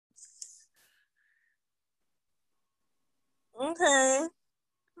Okay.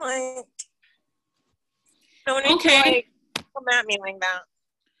 Like, don't need to come at me like that.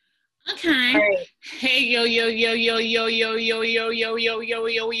 Okay. Right. Hey yo. What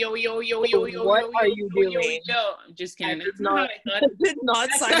are you doing? I'm just kidding. That's not how I thought. I did not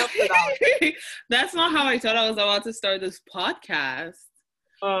sign up for that. That's not how I thought I was about to start this podcast.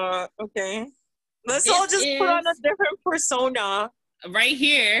 Okay. Let's all just put on a different persona. Right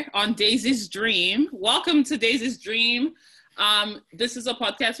here on Daisy's Dream. Welcome to Daisy's Dream. This is a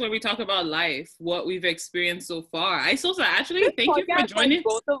podcast where we talk about life, what we've experienced so far. Isosa, actually, thank you for joining. Like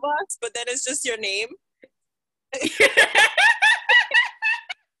both of us, but then it's just your name.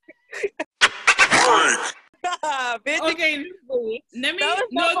 Okay, let me.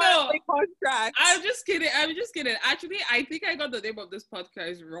 No. I'm just kidding. Actually, I think I got the name of this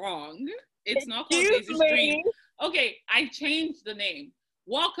podcast wrong. It's not called Daisy's Dream. Okay, I changed the name.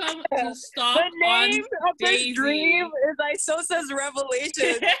 Welcome to Stalk on Daisy. The name of this dream is Isosa's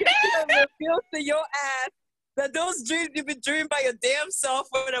revelation. It reveals to your ass that those dreams you've been dreaming by your damn self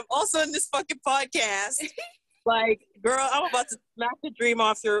when I'm also in this fucking podcast. Like, girl, I'm about to smack the dream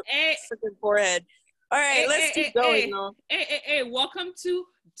off your freaking forehead. All right, let's keep going. Hey, welcome to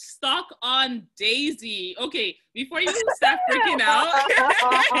Stalk on Daisy. Okay, before you start freaking out,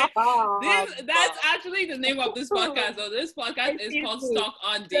 that's actually the name of this podcast. So this podcast is called Stalk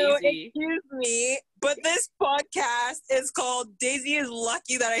on Daisy. So, excuse me, but this podcast is called Daisy is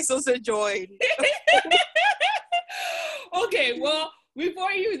Lucky That Isosa Joined. Okay, well,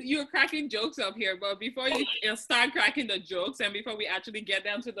 before you're cracking jokes up here, but before you start cracking the jokes and before we actually get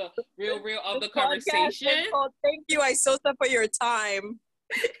down to the real of the conversation. Thank you, Isosa, for your time.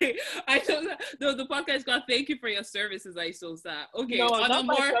 Isosa, the podcast is called Thank You for Your Services, Isosa. Okay, no, on not a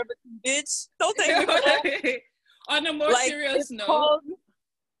more service, bitch. Don't thank me for that. On a more serious note,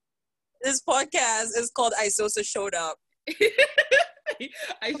 this podcast is called Isosa Showed Up.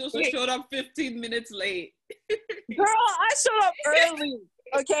 Isosa showed up 15 minutes late. Girl, I showed up early,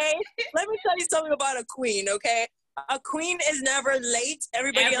 okay? Let me tell you something about a queen, okay? A queen is never late.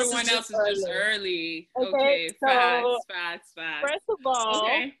 Everyone else is just early. Okay, so facts. First of all,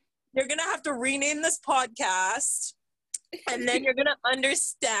 you're going to have to rename this podcast, and then you're going to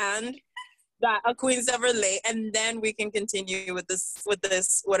understand that a queen's never late, and then we can continue with this,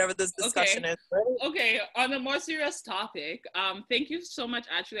 whatever this discussion is. Right? Okay, on a more serious topic, thank you so much,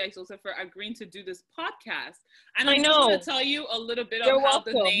 actually, Isosa, for agreeing to do this podcast. And I'm going to tell you a little bit of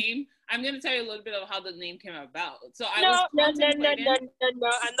the name. I'm going to tell you a little bit of how the name came about. So No. I'm not trying to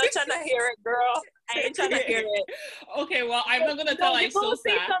hear it, girl. I ain't trying to hear it. Okay, well, I'm not going to tell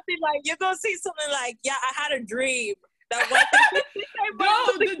Isosa. You're going to say something like, yeah, I had a dream. That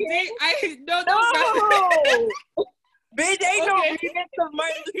no. Bitch, ain't no remix of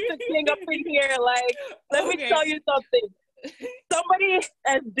Martin Luther King up in here. Like, let me tell you something. Somebody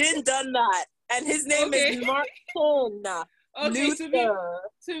has done that, and his name is Martin. Okay, to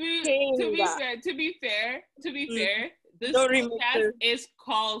be fair, this podcast is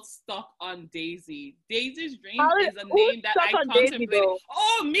called Stuck on Daisy. Daisy's Dream is a name that I contemplated.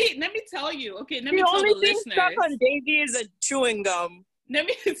 Let me tell you. Okay, let me tell the listeners. Stuck on Daisy is a chewing gum. Let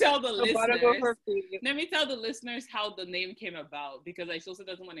me tell the listeners how the name came about, because Isosa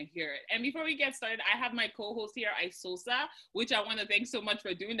doesn't want to hear it. And before we get started, I have my co-host here, Isosa, which I want to thank so much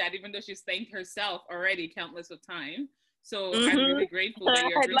for doing that, even though she's thanked herself already countless of times. So I'm really grateful that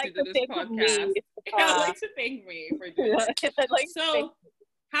you're agreeing to do this podcast. I'd like to thank me for doing it. So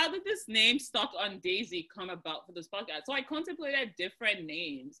how did this name Stuck on Daisy come about for this podcast? So I contemplated different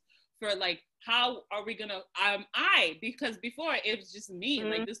names for, like, how are we gonna because before it was just me.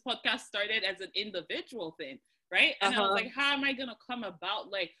 Like, this podcast started as an individual thing, right? And I was like, how am I gonna come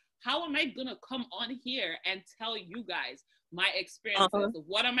about, like, how am I gonna come on here and tell you guys my experiences?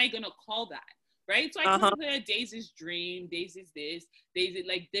 What am I gonna call that? Right? So I contemplated Daisy's Dream, Daisy's this, Daisy,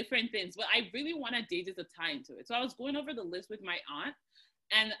 like, different things. But I really wanted Daisy to tie into it. So I was going over the list with my aunt,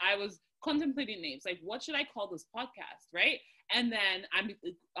 and I was contemplating names. Like, what should I call this podcast, right? And then I'm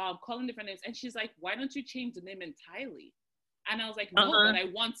calling different names. And she's like, why don't you change the name entirely? And I was like, no, but I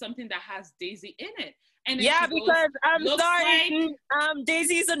want something that has Daisy in it. And because I'm sorry,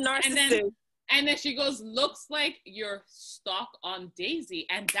 Daisy's a narcissist. And then she goes, looks like you're stuck on Daisy.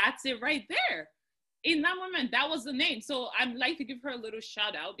 And that's it right there. In that moment, that was the name. So I'd like to give her a little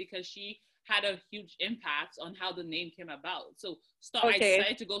shout out, because she had a huge impact on how the name came about. So I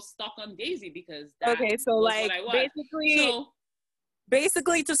decided to go Stuck on Daisy, because that so was like, what I want.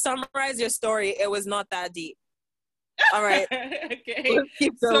 Basically, to summarize your story, it was not that deep. All right. Okay. Let's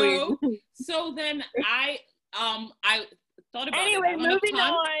keep going. So then I thought about moving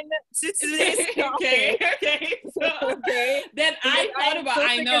on. to today's topic. Okay. So Okay. then I thought about.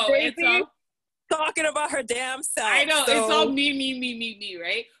 I know it's all talking about her damn self. I know it's all me,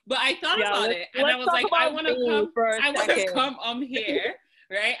 right? But I thought about it, and I was like, I want to come on here,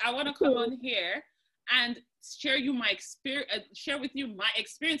 right? I want to come on here and share with you my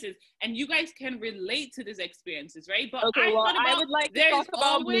experiences, and you guys can relate to these experiences, right? But I would like to talk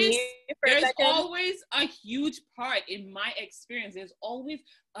about me for a second. There's always a huge part in my experience. There's always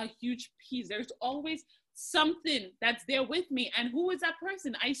a huge piece. There's always something that's there with me, and who is that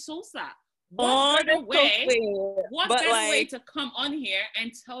person? Isosa. What better way to come on here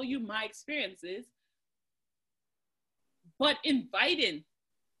and tell you my experiences, but inviting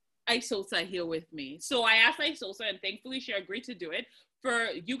Isosa here with me. So I asked Isosa, and thankfully she agreed to do it. For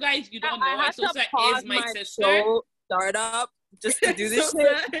you guys, you don't know, Isosa is my sister. Startup just to do this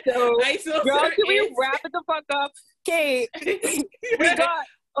shit. So, girl, can we wrap it the fuck up? Okay, we got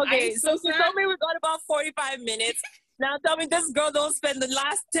So she told me we got about 45 minutes. Now tell me, this girl don't spend the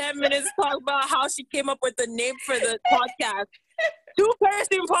last 10 minutes talking about how she came up with the name for the podcast.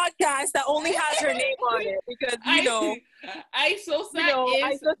 Two-person podcast that only has her name on it because, Isosa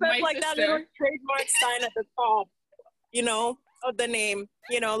is my like sister. That little trademark sign at the top, of the name.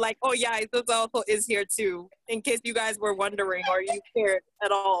 Like, oh yeah, Isosa also is here too, in case you guys were wondering or you cared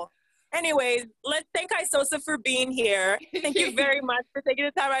at all. Anyways, let's thank Isosa for being here. Thank you very much for taking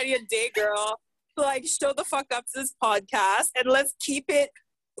the time out of your day, girl. To show the fuck up to this podcast, and let's keep it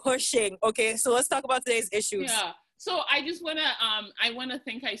pushing. Okay, so let's talk about today's issues. Yeah. So I just wanna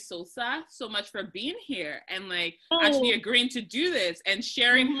thank Isosa so much for being here and actually agreeing to do this and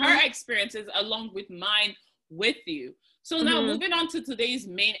sharing her experiences along with mine with you. So now moving on to today's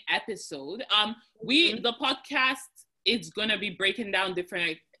main episode, the podcast is gonna be breaking down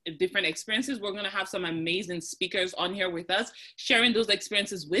different experiences. We're gonna have some amazing speakers on here with us, sharing those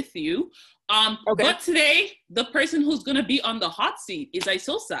experiences with you. But today, the person who's gonna be on the hot seat is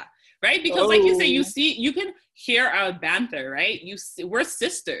Isosa, right? Because like you say, you can hear our banter, right? We're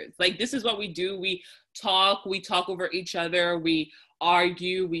sisters. Like, this is what we do. We talk over each other, we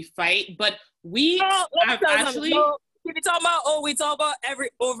argue, we fight, but we actually. We talk about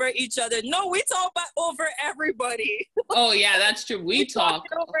over each other. No, we talk about over everybody. Oh yeah, that's true. We talk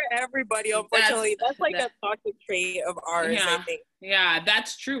over everybody. Unfortunately, that's a toxic trait of ours. Yeah. I think. Yeah,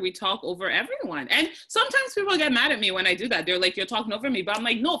 that's true. We talk over everyone, and sometimes people get mad at me when I do that. They're like, "You're talking over me," but I'm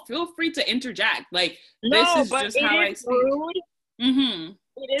like, "No, feel free to interject. Like, this is just how I speak." Rude.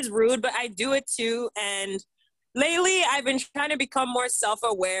 It is rude, but I do it too. And lately, I've been trying to become more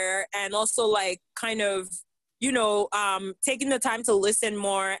self-aware and also kind of. Taking the time to listen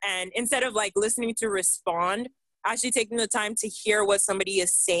more, and instead of listening to respond, actually taking the time to hear what somebody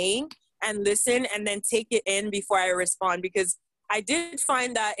is saying and listen and then take it in before I respond, because I did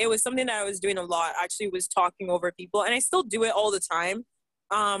find that it was something that I was doing a lot, actually, was talking over people, and I still do it all the time.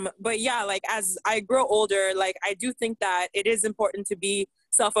 But yeah, as I grow older, I do think that it is important to be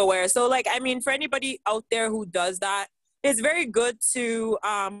self-aware. So for anybody out there who does that, it's very good to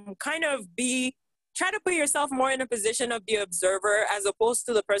kind of try to put yourself more in a position of the observer as opposed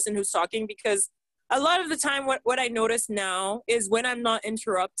to the person who's talking, because a lot of the time what I notice now is when I'm not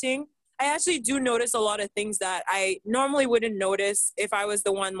interrupting, I actually do notice a lot of things that I normally wouldn't notice if I was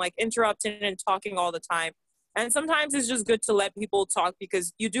the one interrupting and talking all the time. And sometimes it's just good to let people talk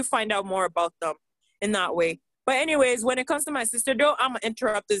because you do find out more about them in that way. But anyways, when it comes to my sister though, I'm gonna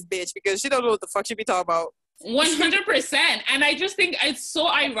interrupt this bitch because she don't know what the fuck she be talking about. 100%. And I just think it's so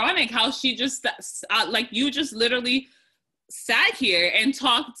ironic how she just you just literally sat here and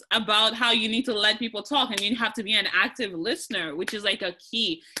talked about how you need to let people talk and you have to be an active listener, which is a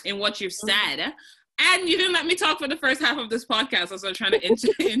key in what you've said. And you didn't let me talk for the first half of this podcast as I'm trying to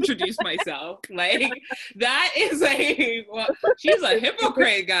introduce myself. That is she's a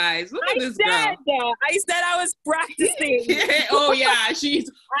hypocrite, guys. Look at this girl. I said I was practicing. Oh yeah,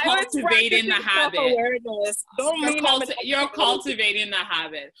 she's cultivating the habit. You're cultivating the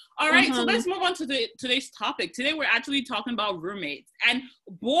habit. All right, so let's move on to today's topic. Today we're actually talking about roommates. And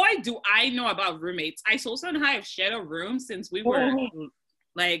boy, do I know about roommates. Isosa and I have shared a room since we were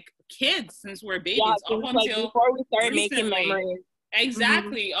kids, since we're babies, up until before we started making memories.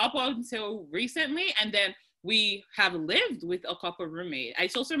 Exactly, up until recently, and then we have lived with a couple roommates.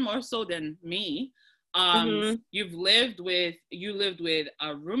 Isosa more so than me. You lived with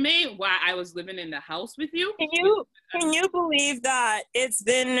a roommate while I was living in the house with you. Can you believe that it's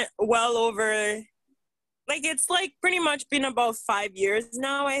been well over, it's pretty much been about 5 years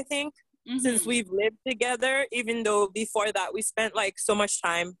now, I think, since we've lived together, even though before that we spent so much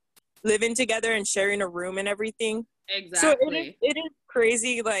time living together and sharing a room and everything. So Exactly. it is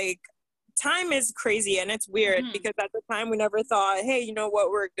crazy. Like, time is crazy, and it's weird because at the time we never thought, hey, you know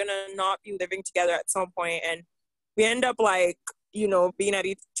what, we're gonna not be living together at some point, and we end up like, you know, being at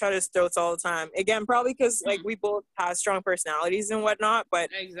each other's throats all the time. Again, probably because like we both have strong personalities and whatnot, but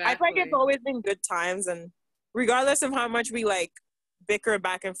I feel like it's Exactly. always been good times, and regardless of how much we like bicker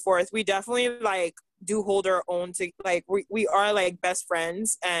back and forth, we definitely like do hold our own to like we are like best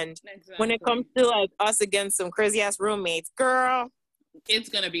friends. And when it comes Exactly. to like us against some crazy ass roommates, girl, It's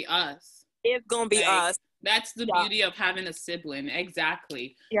gonna be us. it's gonna be Like, us. that's the Yeah. beauty of having a sibling.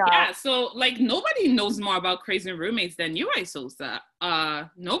 Exactly. Yeah. Yeah. So like nobody knows more about crazy roommates than you, Isosa.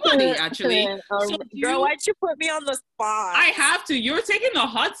 Nobody actually. So Girl, you, why'd you put me on the spot? I have to. You're taking the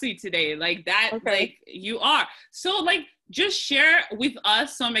hot seat today. Like that, Okay. like you are. So like just share with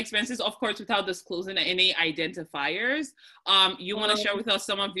us some experiences, of course, without disclosing any identifiers. You want to share with us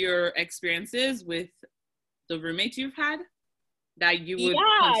some of your experiences with the roommates you've had that you would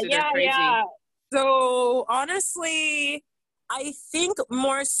consider crazy? Yeah. So honestly, I think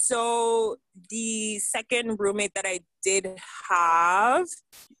more so the second roommate that I did have.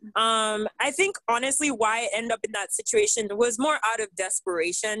 I think honestly why I ended up in that situation was more out of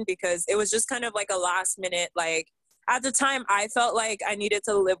desperation, because it was just kind of like a last minute, like at the time I felt like I needed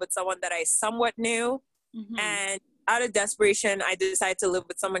to live with someone that I somewhat knew. And out of desperation, I decided to live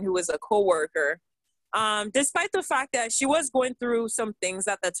with someone who was a coworker. Despite the fact that she was going through some things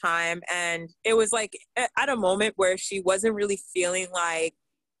at the time, and it was like at a moment where she wasn't really feeling like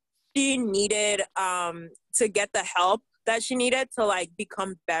she needed to get the help that she needed to like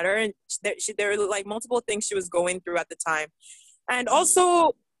become better, and there were like multiple things she was going through at the time. And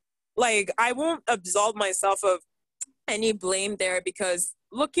also, like, I won't absolve myself of any blame there, because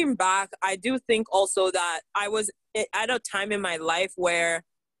looking back, I do think also that I was at a time in my life where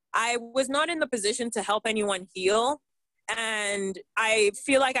I was not in the position to help anyone heal. And I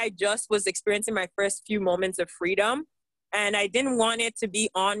feel like I just was experiencing my first few moments of freedom. And I didn't want it to be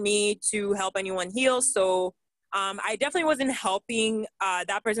on me to help anyone heal. So I definitely wasn't helping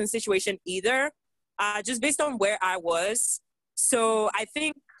that person's situation either, just based on where I was. So I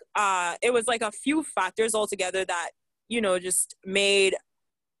think it was like a few factors altogether that, you know, just made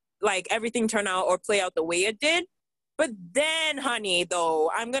like everything turn out or play out the way it did. But then, honey, though,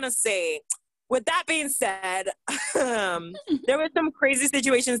 I'm going to say, with that being said, there were some crazy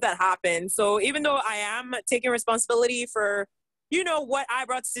situations that happened. So even though I am taking responsibility for, you know, what I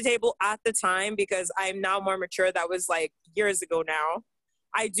brought to the table at the time, because I'm now more mature, that was like years ago now,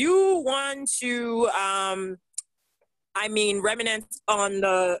 I do want to, reminisce on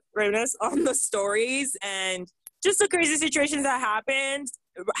the stories and just the crazy situations that happened.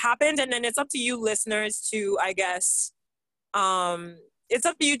 And then it's up to you listeners to, I guess, it's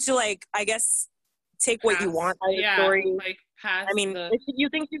up to you to like, I guess, take what you want out of the story. Like past I mean, if you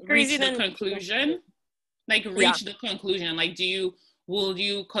think you're crazy, reach the then conclusion. Like reach the conclusion. Like, will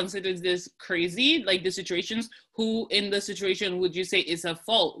you consider this crazy? Like the situations, who in the situation would you say is a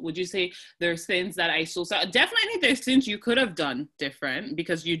fault? Would you say there's things that I saw? Definitely there's things you could have done different,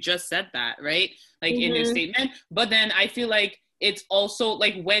 because you just said that, right? Like in your statement. But then I feel like it's also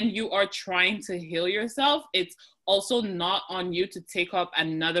like when you are trying to heal yourself, it's also not on you to take up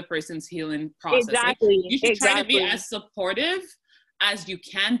another person's healing process. Exactly. Like, you should try to be as supportive as you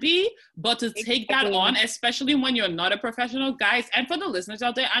can be, but to take that on, especially when you're not a professional, guys, and for the listeners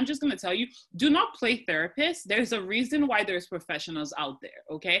out there, I'm just going to tell you, do not play therapist. There's a reason why there's professionals out there,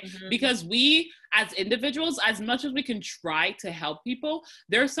 okay? Because we, as individuals, as much as we can try to help people,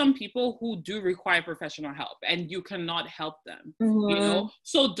 there are some people who do require professional help, and you cannot help them, you know?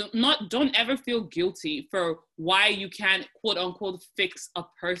 So don't ever feel guilty for why you can't, quote unquote, fix a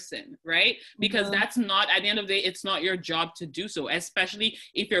person, right? Because that's not, at the end of the day, it's not your job to do so, especially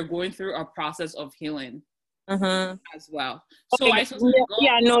if you're going through a process of healing as well. So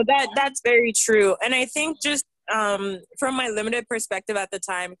that's very true. And I think just from my limited perspective at the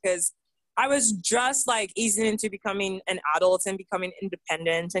time, because I was just like easing into becoming an adult and becoming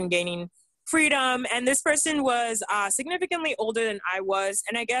independent and gaining freedom. And this person was significantly older than I was.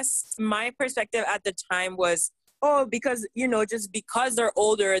 And I guess my perspective at the time was, oh, because, you know, just because they're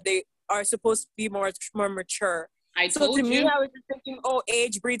older, they are supposed to be more mature. So to me, I was just thinking, oh,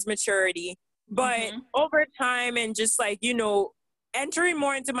 age breeds maturity. But over time and just like, you know, entering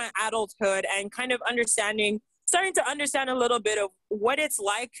more into my adulthood and kind of starting to understand a little bit of what it's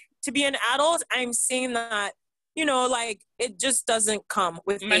like to be an adult, I'm seeing that, you know, like it just doesn't come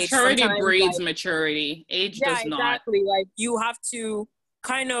with maturity. Age. Breeds maturity. Age does not. Exactly. Like you have to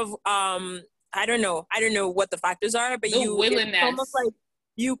kind of I don't know what the factors are, but willingness. It's almost like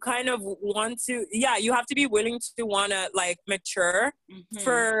you kind of want to, you have to be willing to want to like mature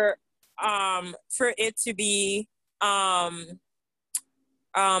for it to be, how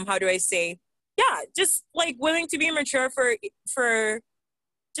do I say? Yeah, just like willing to be mature for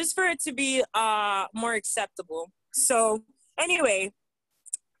just for it to be more acceptable. So anyway,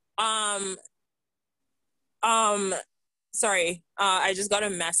 sorry, I just got a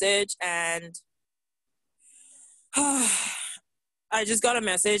message and I just got a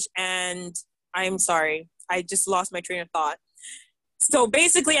message and I'm sorry. I just lost my train of thought. So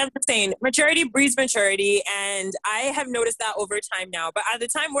basically, I'm saying maturity breeds maturity, and I have noticed that over time now. But at the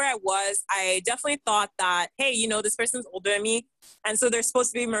time where I was, I definitely thought that, hey, you know, this person's older than me, and so they're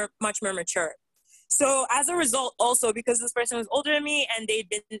supposed to be much more mature. So as a result, also, because this person was older than me and they'd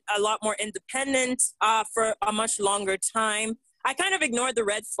been a lot more independent for a much longer time, I kind of ignored the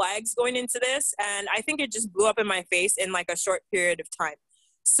red flags going into this, and I think it just blew up in my face in like a short period of time.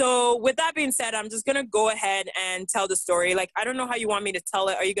 So with that being said, I'm just going to go ahead and tell the story. Like, I don't know how you want me to tell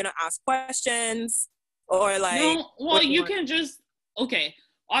it. Are you going to ask questions or like... No, well, you can just, okay.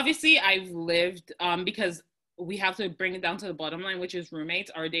 Obviously, I've lived, because we have to bring it down to the bottom line, which is roommates.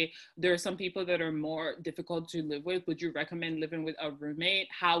 There are some people that are more difficult to live with. Would you recommend living with a roommate?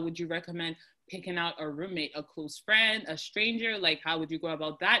 How would you recommend picking out a roommate, a close friend, a stranger? Like, how would you go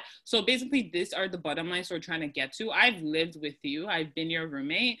about that? So basically, these are the bottom lines we're trying to get to. I've lived with you. I've been your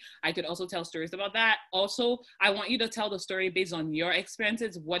roommate. I could also tell stories about that. Also, I want you to tell the story based on your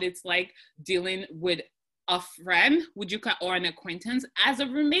experiences, what it's like dealing with a friend, or an acquaintance as a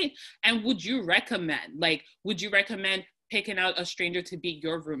roommate, and would you recommend picking out a stranger to be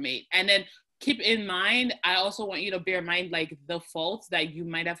your roommate? And then keep in mind, I also want you to bear in mind like the faults that you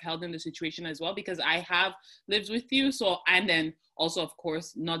might have held in the situation as well, because I have lived with you. So, and then also, of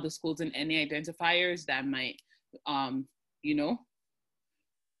course, not disclosing any identifiers that might,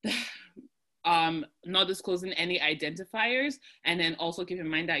 not disclosing any identifiers, and then also keep in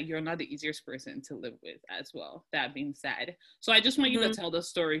mind that you're not the easiest person to live with as well, that being said. So I just want you to tell the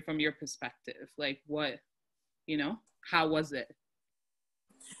story from your perspective, like what, how was it?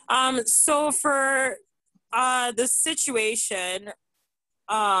 So for the situation,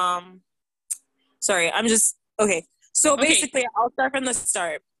 sorry, I'm just okay. So basically, I'll start from the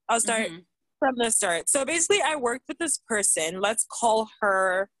start. From the start. So basically, I worked with this person. Let's call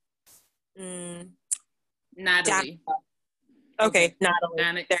her Natalie. Okay,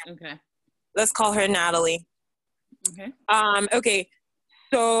 Natalie. Okay. Let's call her Natalie. Okay. Okay.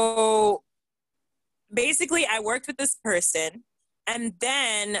 So basically, I worked with this person, and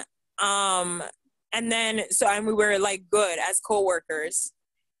then we were like good as coworkers,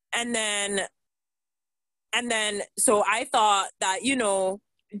 and then so I thought that,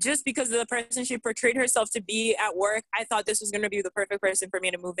 just because of the person she portrayed herself to be at work, I thought this was going to be the perfect person for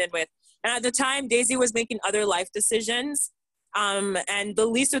me to move in with. And at the time, Daisy was making other life decisions. And the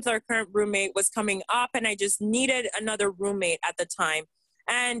lease with our current roommate was coming up, and I just needed another roommate at the time.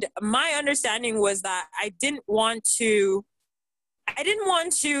 And my understanding was that I didn't want to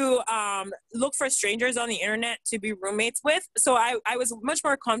look for strangers on the internet to be roommates with. So I was much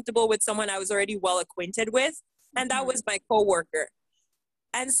more comfortable with someone I was already well acquainted with. And that was my coworker.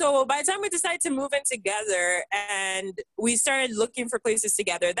 And so by the time we decided to move in together and we started looking for places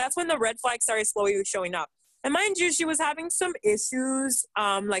together, that's when the red flags started slowly showing up. And mind you, she was having some issues,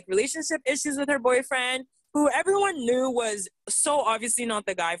 like relationship issues with her boyfriend, who everyone knew was so obviously not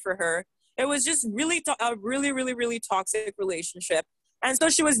the guy for her. It was just really a really, really, really toxic relationship. And so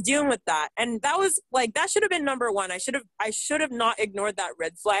she was dealing with that. And that was like, that should have been number one. I should have not ignored that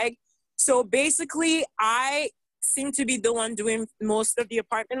red flag. So basically, I seemed to be the one doing most of the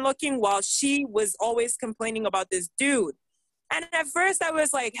apartment looking, while she was always complaining about this dude. And at first I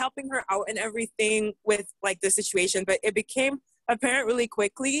was like helping her out and everything with like the situation, but it became apparent really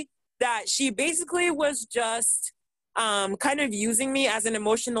quickly that she basically was just kind of using me as an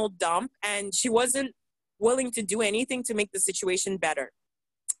emotional dump, and she wasn't willing to do anything to make the situation better.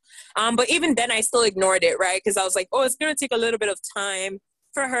 But even then I still ignored it, right? Because I was like, oh, it's going to take a little bit of time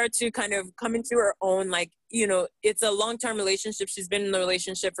for her to kind of come into her own. Like, it's a long-term relationship. She's been in the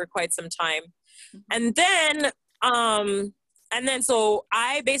relationship for quite some time. And then so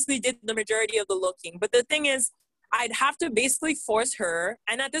I basically did the majority of the looking. But the thing is, I'd have to basically force her.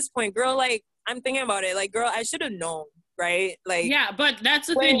 And at this point, girl, like, I'm thinking about it. Like, girl, I should have known, right? Like, yeah, but that's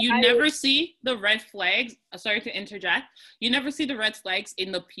the thing. You never see the red flags. Sorry to interject. You never see the red flags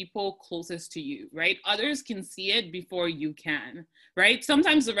in the people closest to you, right? Others can see it before you can, right?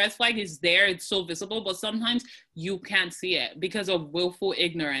 Sometimes the red flag is there. It's so visible, but sometimes you can't see it because of willful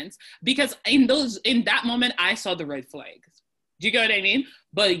ignorance. Because in that moment, I saw the red flags. Do you get what I mean?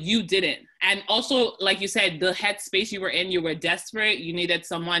 But you didn't. And also, like you said, the headspace you were in, you were desperate. You needed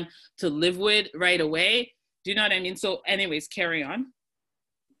someone to live with right away. Do you know what I mean? So anyways, carry on.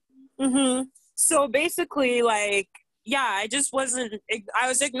 Mm-hmm. So basically, like, yeah, I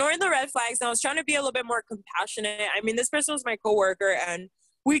was ignoring the red flags, and I was trying to be a little bit more compassionate. I mean, this person was my coworker, and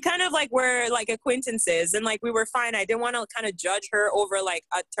we kind of like were like acquaintances, and like we were fine. I didn't want to kind of judge her over like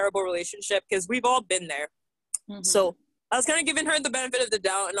a terrible relationship because we've all been there. Mm-hmm. So I was kind of giving her the benefit of the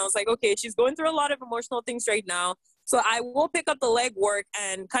doubt, and I was like, okay, she's going through a lot of emotional things right now. So I will pick up the legwork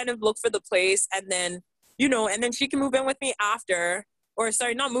and kind of look for the place, and then, you know, and then she can move in with me after, or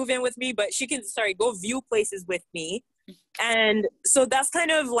sorry, not move in with me, but she can, go view places with me. And so that's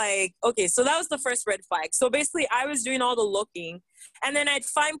kind of like, okay, so that was the first red flag. So basically I was doing all the looking, and then I'd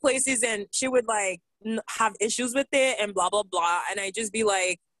find places and she would like have issues with it and blah, blah, blah. And I'd just be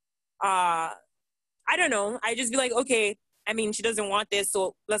like, I don't know. I just be like, okay, I mean, she doesn't want this,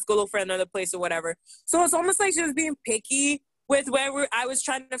 so let's go look for another place or whatever. So it's almost like she was being picky with where I was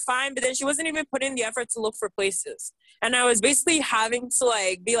trying to find, but then she wasn't even putting the effort to look for places. And I was basically having to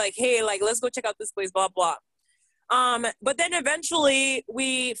like be like, hey, like, let's go check out this place, blah, blah. But then eventually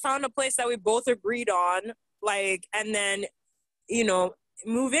we found a place that we both agreed on, like, and then, you know,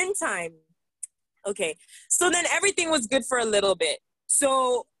 move in time. Okay. So then everything was good for a little bit.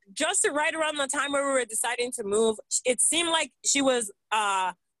 So just right around the time where we were deciding to move, it seemed like she was,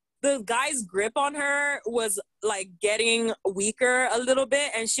 the guy's grip on her was like getting weaker a little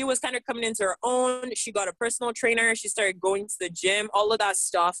bit, and she was kind of coming into her own. She got a personal trainer. She started going to the gym, all of that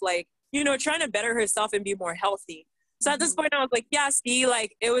stuff, like, you know, trying to better herself and be more healthy. So at this point I was like, yeah, see,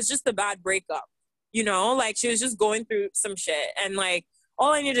 like, it was just a bad breakup, you know, like she was just going through some shit, and like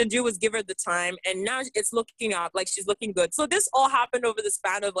all I needed to do was give her the time, and now it's looking up, like she's looking good. So this all happened over the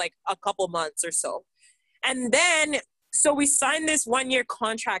span of like a couple months or so. And then, so we signed this 1-year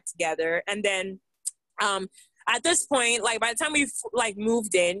contract together. And then at this point, like by the time we like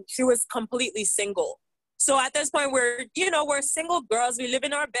moved in, she was completely single. So at this point, we're single girls. We live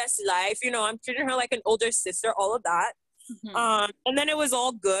in our best life. You know, I'm treating her like an older sister, all of that. Mm-hmm. And then it was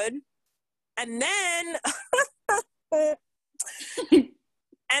all good. And then,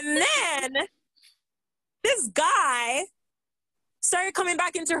 this guy started coming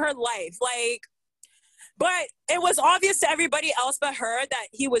back into her life. Like, but it was obvious to everybody else but her that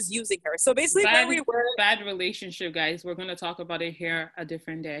he was using her. So basically bad relationship, guys. We're going to talk about it here a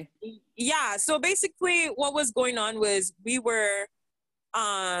different day. Yeah. So basically what was going on was we were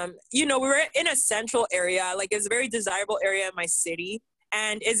in a central area. Like, it's a very desirable area in my city.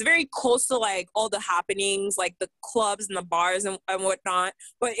 And it's very close to like all the happenings, like the clubs and the bars and whatnot.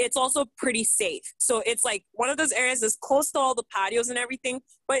 But it's also pretty safe. So it's like one of those areas that's close to all the patios and everything,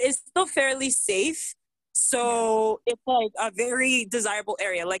 but it's still fairly safe. So it's like a very desirable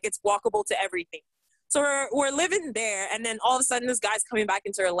area. Like, it's walkable to everything. So we're living there, and then all of a sudden this guy's coming back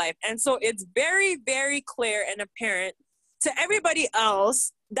into her life. And so it's very, very clear and apparent to everybody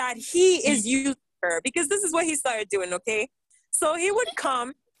else that he is using her, because this is what he started doing, okay? So he would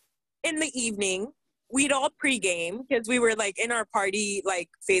come in the evening. We'd all pregame because we were like in our party like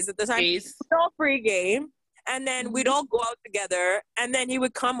phase at the time. We'd all pregame, and then we'd all go out together, and then he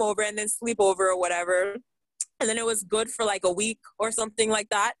would come over and then sleep over or whatever. And then it was good for like a week or something like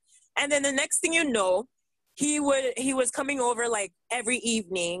that. And then the next thing you know, he was coming over like every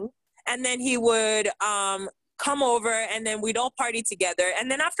evening, and then he would come over, and then we'd all party together.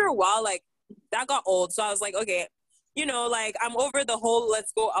 And then after a while, like, that got old. So I was like, okay, you know, like, I'm over the whole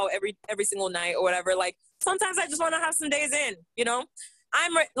let's go out every single night or whatever. Like, sometimes I just want to have some days in, you know?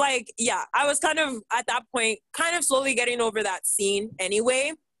 I'm like, yeah, I was kind of at that point kind of slowly getting over that scene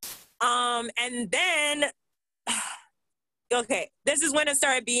anyway. And then, okay, this is when it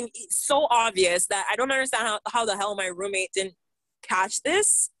started being so obvious that I don't understand how the hell my roommate didn't catch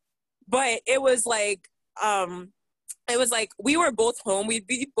this. But it was like we were both home. We'd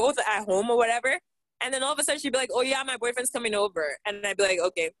be both at home or whatever. And then all of a sudden she'd be like, oh yeah, my boyfriend's coming over. And I'd be like,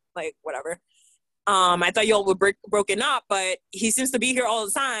 okay, like, whatever. I thought y'all were broken up, but he seems to be here all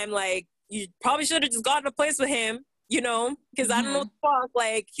the time. Like, you probably should have just gotten a place with him, you know? Because I don't know what the fuck.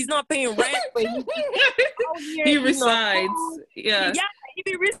 Like, he's not paying rent, but he resides. Yeah. Yeah, he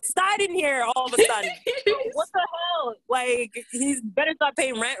be residing here all of a sudden. What the hell? Like, he's better start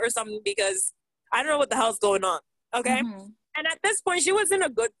paying rent or something, because I don't know what the hell's going on. Okay? Mm-hmm. And at this point, she was in a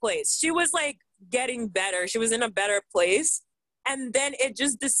good place. She was, like, getting better. She was in a better place. And then it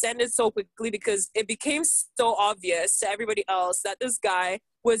just descended so quickly because it became so obvious to everybody else that this guy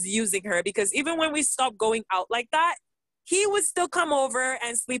was using her. Because even when we stopped going out like that, he would still come over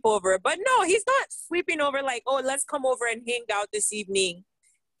and sleep over. But no, he's not sleeping over like, oh, let's come over and hang out this evening.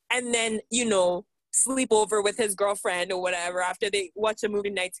 And then, you know, sleep over with his girlfriend or whatever after they watch a movie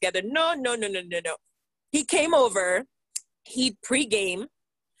night together. No, no, no, no, no, no. He came over, he pregame.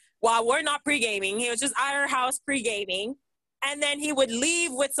 While we're not pre-gaming, he was just at our house pre-gaming. And then he would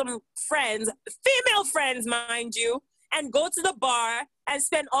leave with some friends, female friends, mind you, and go to the bar and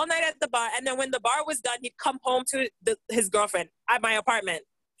spend all night at the bar. And then when the bar was done, he'd come home to his girlfriend at my apartment.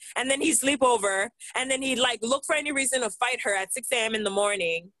 And then he'd sleep over. And then he'd like look for any reason to fight her at 6 a.m. in the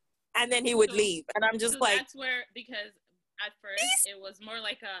morning. And then he would leave. And I'm just like... That's where, because at first it was more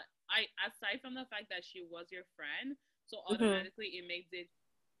like aside from the fact that she was your friend, so automatically it makes it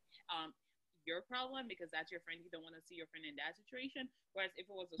your problem because that's your friend. You don't want to see your friend in that situation. Whereas if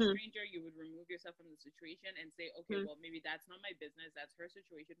it was a stranger, you would remove yourself from the situation and say, okay, well, maybe that's not my business. That's her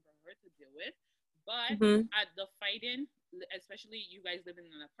situation for her to deal with. But at the fighting, especially you guys live in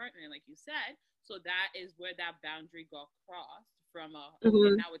an apartment, like you said, so that is where that boundary got crossed from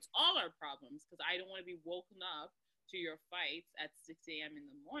and now it's all our problems because I don't want to be woken up to your fights at 6 a.m. in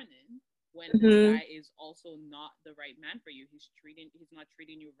the morning. When this guy is also not the right man for you. He's not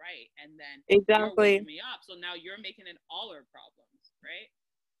treating you right. And then you're waking me up. So now you're making it all our problems, right?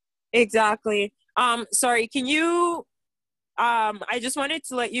 Exactly. Sorry, can you I just wanted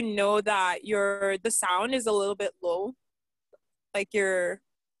to let you know that the sound is a little bit low. Like Can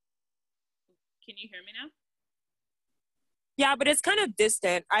you hear me now? Yeah, but it's kind of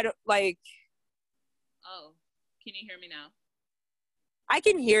distant. I don't like Oh, can you hear me now? I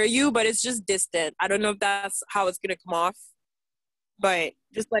can hear you, but it's just distant. I don't know if that's how it's gonna come off, but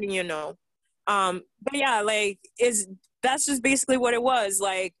just letting you know. But yeah, like that's just basically what it was.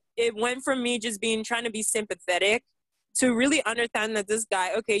 Like it went from me just trying to be sympathetic to really understand that this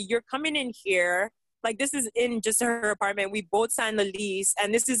guy, okay, you're coming in here, like this is in just her apartment. We both signed the lease,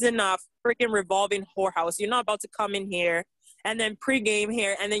 and this is in a freaking revolving whorehouse. You're not about to come in here and then pregame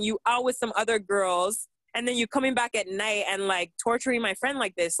here, and then you out with some other girls. And then you coming back at night and like torturing my friend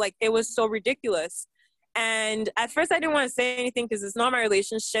like this. Like it was so ridiculous. And at first I didn't want to say anything because it's not my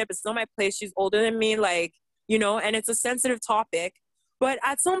relationship. It's not my place. She's older than me, like, you know, and it's a sensitive topic. But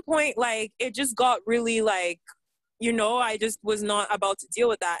at some point, like, it just got really like, you know, I just was not about to deal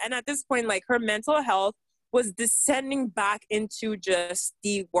with that. And at this point, like her mental health was descending back into just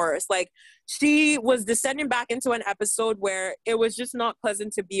the worst. Like she was descending back into an episode where it was just not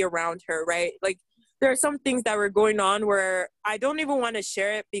pleasant to be around her, right? Like, there are some things that were going on where I don't even want to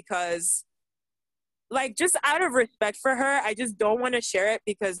share it because, like, just out of respect for her, I just don't want to share it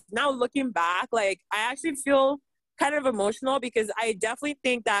because now looking back, like, I actually feel kind of emotional because I definitely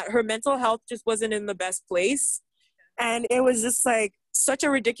think that her mental health just wasn't in the best place. And it was just, like, such a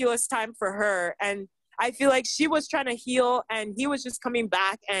ridiculous time for her. And I feel like she was trying to heal and he was just coming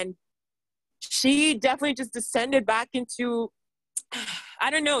back. And she definitely just descended back into, I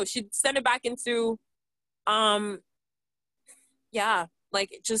don't know, she descended back into... yeah,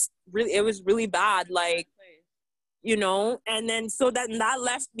 like it was really bad, like, you know. And then so that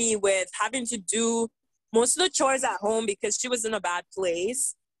left me with having to do most of the chores at home because she was in a bad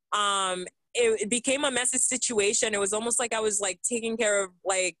place. It became a messy situation. It was almost like I was like taking care of,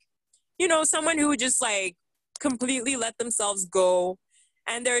 like, you know, someone who just like completely let themselves go.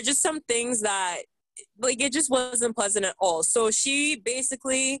 And there are just some things that like it just wasn't pleasant at all. So she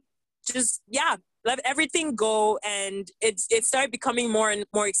basically just let everything go, and it started becoming more and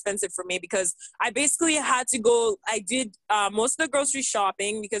more expensive for me because I basically had to go. I did most of the grocery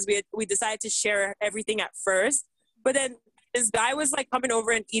shopping because we decided to share everything at first, but then this guy was like coming over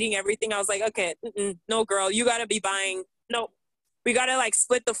and eating everything. I was like, okay, no, girl, you gotta be buying. No, we gotta like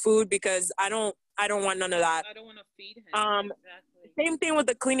split the food because I don't want none of that. I don't want to feed him. Exactly. Same thing with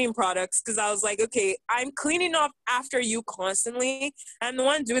the cleaning products because I was like, okay, I'm cleaning up after you constantly. I'm the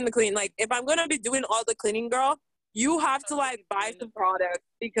one doing the cleaning. Like, if I'm gonna be doing all the cleaning, girl, you have to like buy some products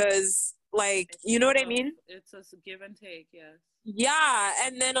because, like, you know what I mean? It's a give and take, yes. Yeah,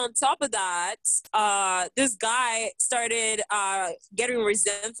 and then on top of that, this guy started getting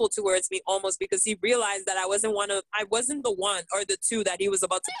resentful towards me almost because he realized that I wasn't the one or the two that he was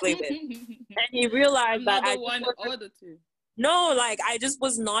about to play with, and he realized that the one or the two. No, like I just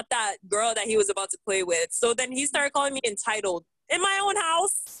was not that girl that he was about to play with. So then he started calling me entitled in my own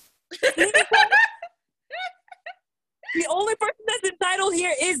house. The only person that's entitled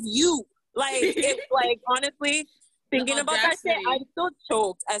here is you. Like, it's like, honestly, thinking about that shit, I'm still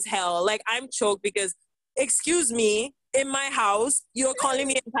choked as hell. Like, I'm choked because, excuse me, in my house, you're calling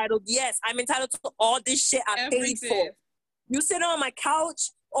me entitled. Yes, I'm entitled to all this shit I paid for. You sit on my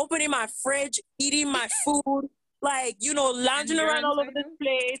couch, opening my fridge, eating my food, like, you know, And lounging you're around all over the entitled?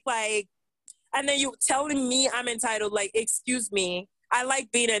 place, like, and then you telling me I'm entitled, like, excuse me, I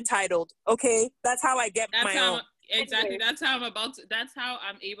like being entitled, okay? That's how I get That's my how own. exactly. Anyway, That's how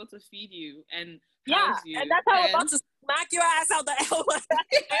I'm able to feed you and yeah, house and you. that's how I'm about And to smack your ass out the hell out of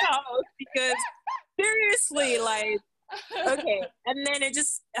my house because seriously, like, okay. And then it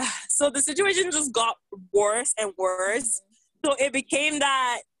just, so the situation just got worse and worse. So it became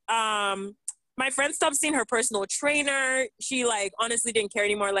that my friend stopped seeing her personal trainer. She like honestly didn't care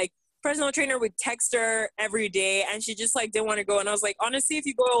anymore. Like personal trainer would text her every day and she just like didn't want to go. And I was like, honestly, if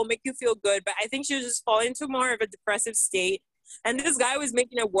you go, it'll make you feel good. But I think she was just falling into more of a depressive state. And this guy was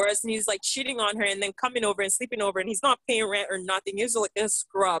making it worse and he's like cheating on her and then coming over and sleeping over and he's not paying rent or nothing. He was like a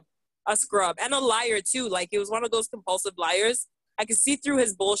scrub and a liar too. Like he was one of those compulsive liars. I could see through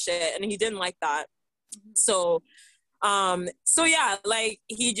his bullshit and he didn't like that. So yeah, like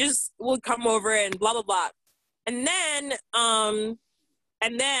he just would come over and blah blah blah. And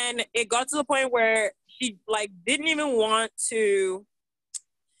then it got to the point where she like she didn't even want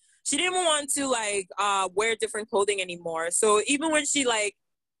to like wear different clothing anymore. So even when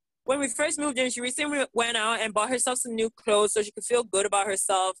we first moved in, she recently went out and bought herself some new clothes so she could feel good about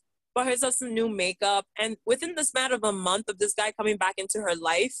herself, bought herself some new makeup. And within the span of a month of this guy coming back into her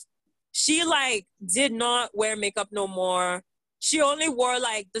life, she like did not wear makeup no more. She only wore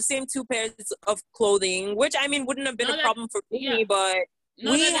like the same two pairs of clothing, which I mean wouldn't have been a not that problem for yeah, me, but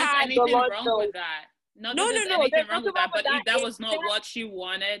not we that there's had the anything Lord wrong knows. with that. Not No, that no, there's no. anything There's wrong nothing with wrong that. with But that. if that was not what she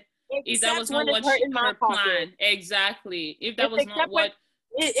wanted, if that Except was when not it's what hurting my her pocket. plan, exactly. If that It's was not except when what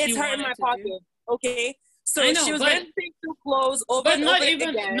she it's hurting my wanted to do. pocket. Okay. I So she know, was wearing the same two clothes over but and over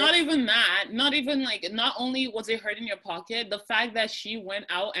again. not even that, not even like, not only was it hurting your pocket, the fact that she went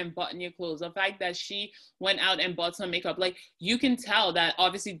out and bought new clothes, the fact that she went out and bought some makeup, like you can tell that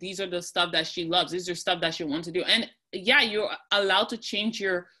obviously these are the stuff that she loves, these are stuff that she wants to do. And yeah, you're allowed to change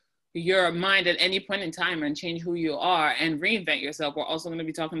your mind at any point in time and change who you are and reinvent yourself. We're also going to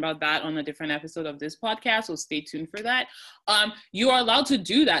be talking about that on a different episode of this podcast, so stay tuned for that. You are allowed to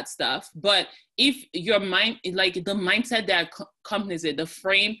do that stuff, but if your mind, like the mindset that accompanies it, the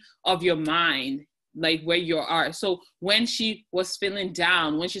frame of your mind, like where you are. So when she was feeling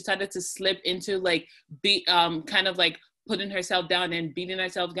down, when she started to slip into like kind of like putting herself down and beating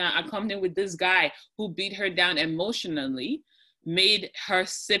herself down, accompanied with this guy who beat her down emotionally, made her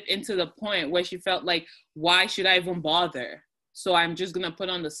sip into the point where she felt like, why should I even bother? So I'm just gonna put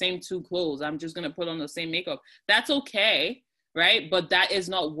on the same two clothes. I'm just gonna put on the same makeup. That's okay, right? But that is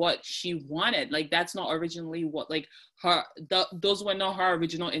not what she wanted. Like that's not originally what like those were not her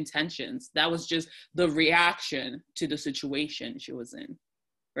original intentions. That was just the reaction to the situation she was in,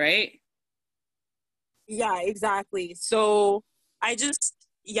 right? Yeah, exactly. So I just,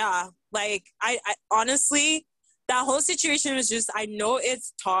 yeah, like I honestly, that whole situation was just, I know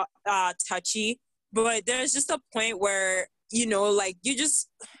it's touchy, but there's just a point where, you know, like you just,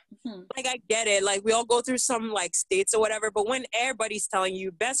 like I get it. Like we all go through some like states or whatever, but when everybody's telling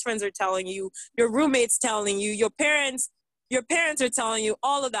you, best friends are telling you, your roommates telling you, your parents are telling you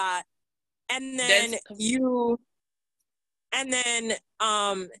all of that. And then and then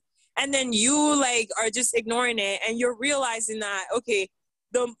and then you like are just ignoring it and you're realizing that okay,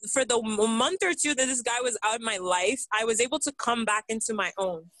 for the month or two that this guy was out of my life, I was able to come back into my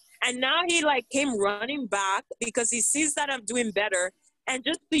own. And now he like came running back because he sees that I'm doing better and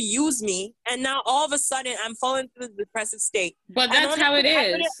just to use me. And now all of a sudden I'm falling into the depressive state. But And that's honestly, how it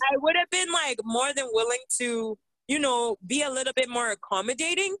is. I would have been like more than willing to, you know, be a little bit more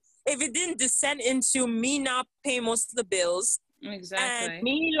accommodating if it didn't descend into me not paying most of the bills. Exactly. And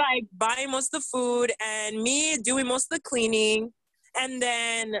me like buying most of the food and me doing most of the cleaning. And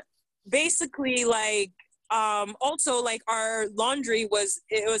then basically like also like our laundry was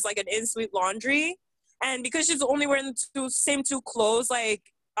like an in-suite laundry. And because she's only wearing the same two clothes like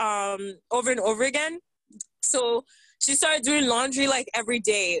over and over again. So she started doing laundry like every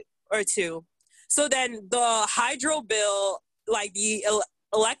day or two. So then the hydro bill, like the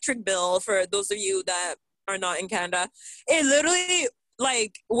electric bill for those of you that are not in Canada, it literally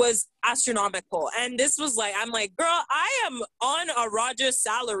like was astronomical. And this was like, I'm like, girl, I am on a Rogers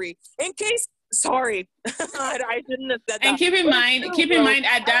salary. In case, sorry, I shouldn't have said that. And keep in mind,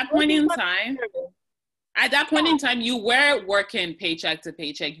 at that point in time, you were working paycheck to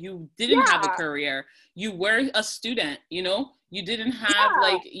paycheck. You didn't have a career. You were a student, you know? You didn't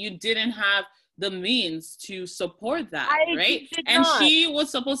have the means to support that, right? And she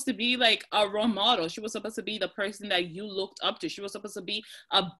was supposed to be like a role model. She was supposed to be the person that you looked up to. She was supposed to be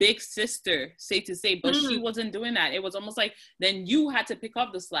a big sister, say to say, but she wasn't doing that. It was almost like then you had to pick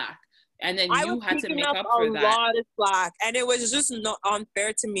up the slack. and then I you was had to picking make up up a for that. lot of slack, and it was just not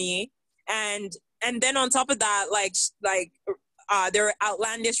unfair to me. And then on top of that, there were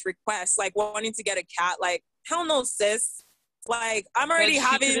outlandish requests, like wanting to get a cat. Like, hell no, sis. Like, I'm But already she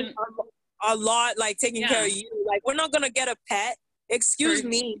having couldn't. a lot, like, taking care Yeah, of you. Like, we're not gonna get a pet. for Excuse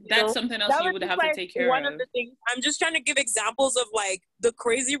me, you that's know. something else That you was would just have to like take one of care of. the things. I'm just trying to give examples of like the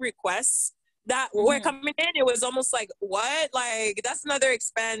crazy requests that were Mm-hmm. coming in. It was almost like, what? Like, that's another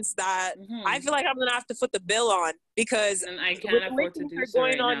expense that I Mm-hmm. feel like I'm gonna have to foot the bill on, because And I with can't the way afford to things do are so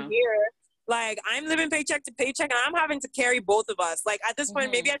going right on now. here, like, I'm living paycheck to paycheck, and I'm having to carry both of us. Like, at this point,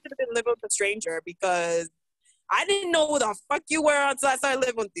 Mm-hmm. maybe I should have been living with a stranger, because I didn't know who the fuck you were until I started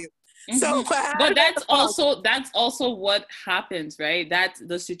living with you. So, Mm-hmm. But that's also what happens, right? That's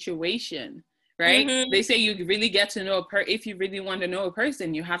the situation, right? mm-hmm. They say you really get to know if you really want to know a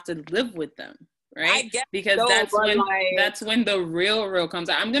person, you have to live with them, I right? get Because so, but like, that's when the real comes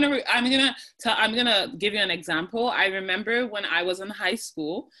out. I'm gonna give you an example. I remember when I was in high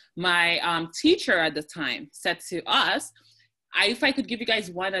school, my teacher at the time said to us, if I could give you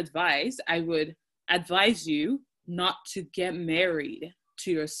guys one advice, I would advise you not to get married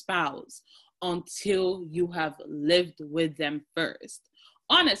to your spouse until you have lived with them first.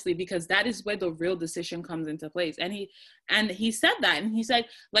 Honestly, because that is where the real decision comes into place. And he said that, and he said,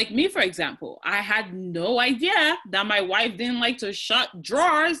 like me, for example, I had no idea that my wife didn't like to shut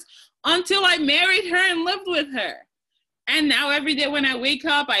drawers until I married her and lived with her. And now every day when I wake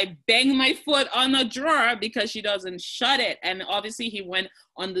up, I bang my foot on a drawer because she doesn't shut it. And obviously he went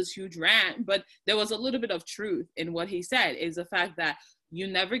on this huge rant, but there was a little bit of truth in what he said, is the fact that you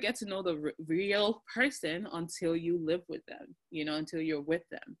never get to know the real person until you live with them, until you're with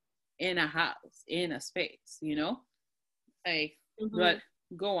them in a house, in a space. Like, mm-hmm. but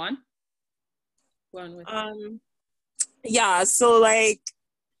go on. Go on with yeah, so like,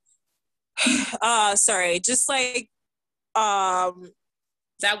 sorry, just like, that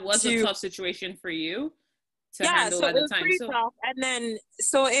was a to, tough situation for you to yeah, handle so at it the was time. pretty So tough. And then,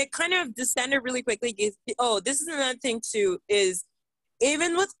 so it kind of descended really quickly. Oh, this is another thing too, is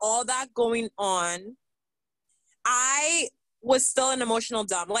even with all that going on, I was still an emotional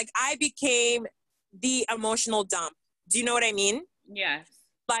dump. Like, I became the emotional dump. Do you know what I mean? yes.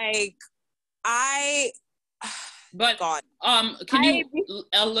 Like, I, But God, can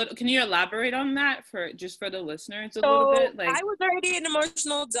you elaborate on that for the listeners a little so bit? Like, I was already an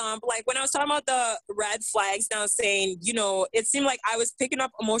emotional dump. Like, when I was talking about the red flags, now saying, it seemed like I was picking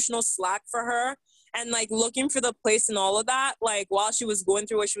up emotional slack for her, and like looking for the place and all of that, like while she was going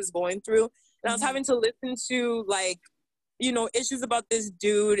through what she was going through. And I was having to listen to like, issues about this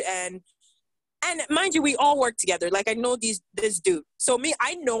dude, and mind you, we all work together. Like, I know this dude. So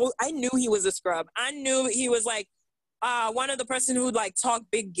I knew he was a scrub. I knew he was like one of the person who like talk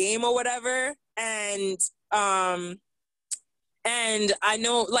big game or whatever. And I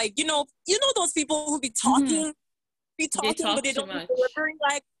know, like, those people who be talking, they but talk they too don't be much. delivering.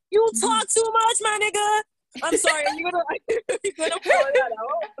 Like, you talk too much, my nigga. I'm sorry. Are you gonna pour that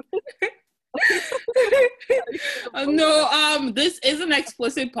out? No, this is an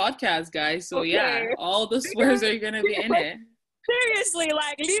explicit podcast, guys. So Okay. yeah, all the swears are gonna be in it. Seriously,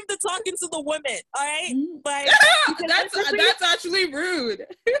 like, leave the talking to the women, all right? Like, that's actually rude.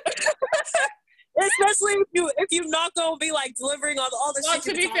 Especially if you're not gonna be like delivering on all the shit.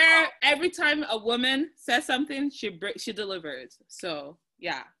 To be fair, every time a woman says something, she delivers. So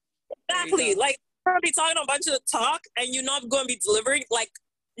yeah, exactly. Like, you're gonna be talking a bunch of talk, and you're not gonna be delivering. Like,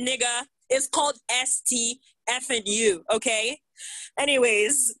 nigga, it's called STFU, okay?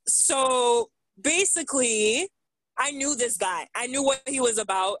 Anyways, so basically, I knew this guy. I knew what he was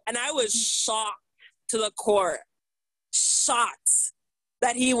about, and I was shocked to the core. Shocked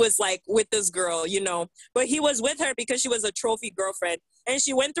that he was like with this girl, but he was with her because she was a trophy girlfriend, and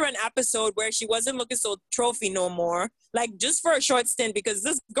she went through an episode where she wasn't looking so trophy no more, like just for a short stint, because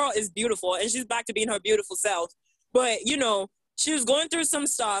this girl is beautiful and she's back to being her beautiful self. But she was going through some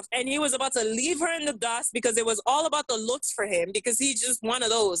stuff, and he was about to leave her in the dust because it was all about the looks for him, because he's just one of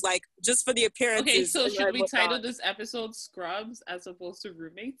those, like, just for the appearances. Okay, so should we title this episode Scrubs as opposed to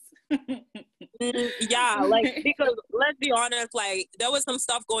Roommates? Yeah, like, because let's be honest, like, there was some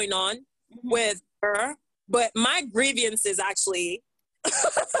stuff going on with her, but my grievances actually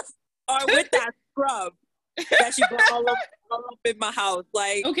are with that scrub that she brought all up in my house.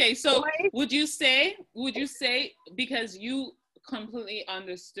 Like, okay, so would you say because you completely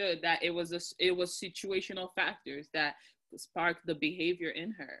understood that it was situational factors that sparked the behavior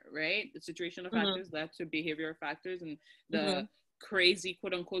in her, right? The situational factors led to behavioral factors, and the crazy,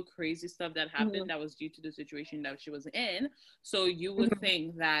 quote unquote, crazy stuff that happened that was due to the situation that she was in. So you would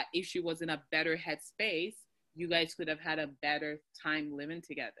think that if she was in a better headspace, you guys could have had a better time living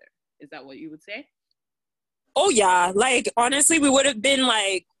together. Is that what you would say? Oh yeah, like honestly, we would have been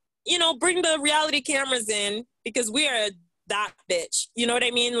like, you know, bring the reality cameras in because we are that bitch. You know what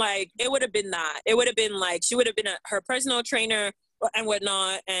I mean? Like it would have been that. It would have been like she would have been her personal trainer and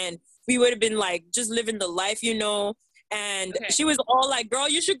whatnot, and we would have been like just living the life, you know. And she was all like, "Girl,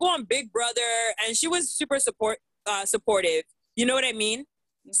 you should go on Big Brother," and she was super supportive. You know what I mean?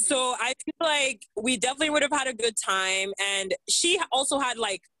 Mm-hmm. So I feel like we definitely would have had a good time, and she also had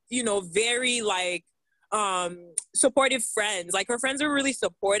like, you know, very like supportive friends. Like her friends were really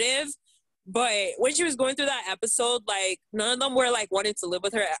supportive, but when she was going through that episode, like none of them were like wanting to live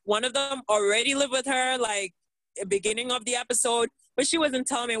with her. One of them already lived with her like beginning of the episode, but she wasn't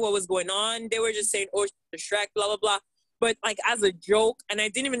telling me what was going on. They were just saying, "Oh, she's Shrek," blah blah blah. But like as a joke, and I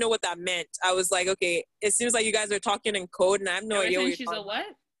didn't even know what that meant. I was like, okay, it seems like you guys are talking in code, and I have no idea what you're she's a what?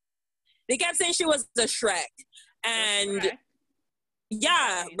 They kept saying she was a Shrek, and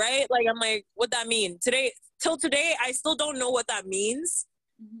yeah, right. Like I'm like, what that mean? Till today, I still don't know what that means,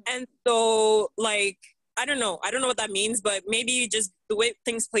 and so like I don't know what that means. But maybe just the way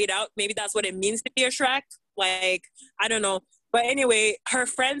things played out, maybe that's what it means to be a Shrek. Like I don't know. But anyway, her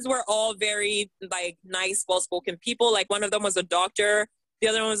friends were all very, like, nice, well-spoken people. Like, one of them was a doctor. The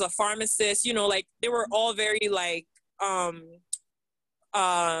other one was a pharmacist. You know, like, they were all very, like,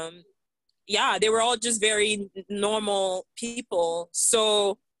 yeah, they were all just very normal people.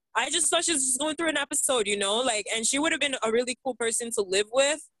 So I just thought she was just going through an episode, you know? Like, and she would have been a really cool person to live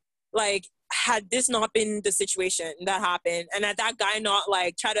with, like, had this not been the situation that happened. And had that guy not,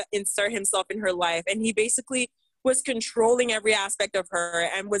 like, try to insert himself in her life. And he basically was controlling every aspect of her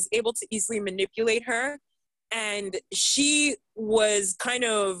and was able to easily manipulate her. And she was kind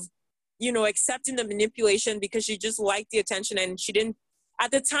of, you know, accepting the manipulation because she just liked the attention, and at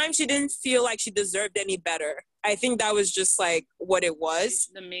the time, she didn't feel like she deserved any better. I think that was just like what it was.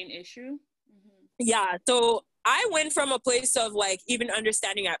 The main issue? Yeah. So I went from a place of like even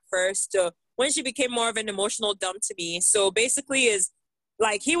understanding at first to when she became more of an emotional dump to me. So basically is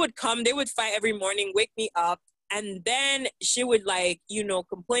like he would come, they would fight every morning, wake me up. And then she would like, you know,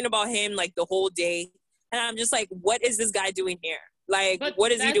 complain about him like the whole day. And I'm just like, what is this guy doing here? Like, but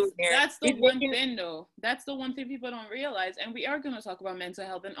what is he doing here? That's the one thing, though. That's the one thing people don't realize. And we are going to talk about mental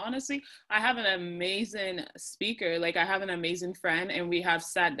health. And honestly, I have an amazing speaker. Like, I have an amazing friend, and we have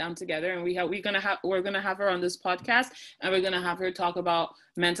sat down together, and we're gonna have her on this podcast, and we're gonna have her talk about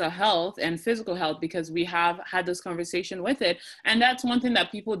mental health and physical health, because we have had this conversation with it. And that's one thing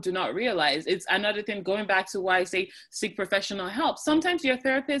that people do not realize. It's another thing, going back to why I say seek professional help. Sometimes your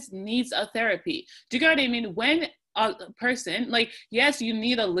therapist needs a therapy. Do you get what I mean? When a person, like, yes, you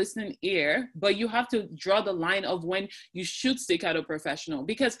need a listening ear, but you have to draw the line of when you should seek out a professional,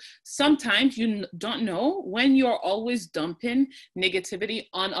 because sometimes you don't know when you're always dumping negativity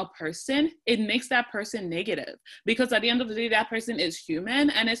on a person, it makes that person negative, because at the end of the day, that person is human,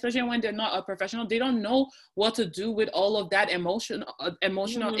 and especially when they're not a professional, they don't know what to do with all of that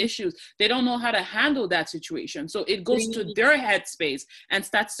emotional issues. They don't know how to handle that situation, so it goes to their headspace and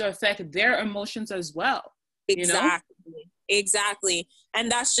starts to affect their emotions as well. Exactly.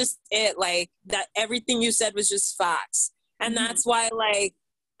 And that's just it. Like that, everything you said was just facts. And that's why, like,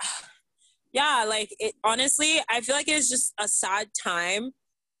 yeah, like it, honestly, I feel like it's just a sad time,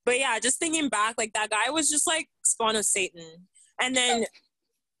 but yeah, just thinking back, like that guy was just like spawn of Satan. And then,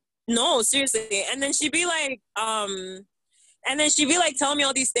 no, seriously. And then she'd be like, telling me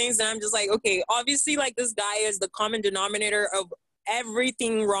all these things. And I'm just like, okay, obviously like this guy is the common denominator of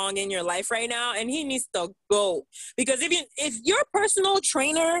everything wrong in your life right now, and he needs to go. Because if your personal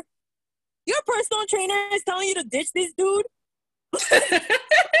trainer is telling you to ditch this dude, you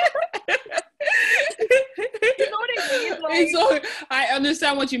know what I mean? Like, so I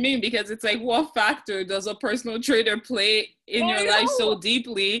understand what you mean, because it's like, what factor does a personal trainer play in your life so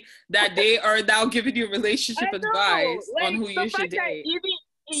deeply that they are now giving you relationship advice on who you should date?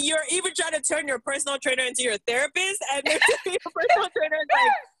 You're even trying to turn your personal trainer into your therapist, and your personal trainer is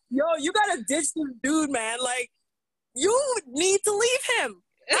like, yo, you gotta ditch this dude, man. Like, you need to leave him.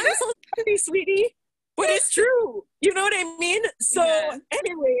 I'm so sorry, sweetie, but it's true. You know what I mean? So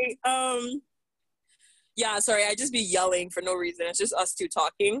anyway, yeah, sorry, I just be yelling for no reason. It's just us two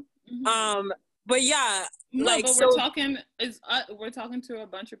talking. But yeah, no, like, but we're talking to a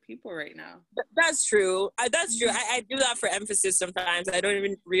bunch of people right now. That's true. That's true. I do that for emphasis sometimes. I don't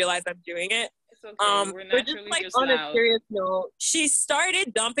even realize I'm doing it. It's okay. We're naturally but just like on a serious note, she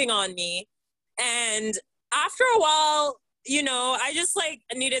started dumping on me, and after a while, you know, I just like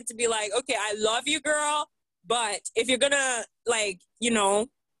needed to be like, okay, I love you, girl, but if you're gonna like, you know,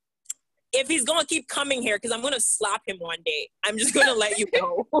 if he's gonna keep coming here, because I'm gonna slap him one day. I'm just gonna let you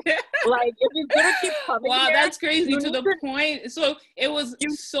know. Like, if he's gonna keep coming wow, here, that's crazy to the point. So it was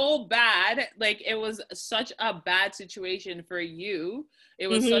so bad. Like, it was such a bad situation for you. It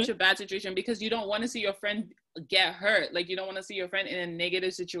was such a bad situation because you don't want to see your friend get hurt. Like, you don't want to see your friend in a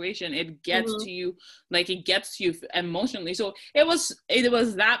negative situation. It gets to you, like, it gets to you emotionally. So it was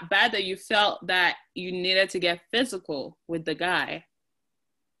that bad that you felt that you needed to get physical with the guy.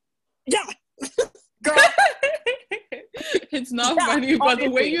 Yeah. Girl. It's not funny, but the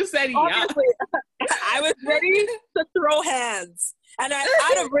way you said honestly, I was ready to throw hands. And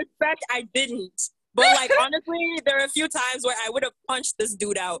out of respect, I didn't. But like, honestly, there are a few times where I would have punched this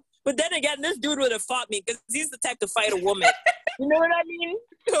dude out. But then again, this dude would have fought me because he's the type to fight a woman. You know what I mean?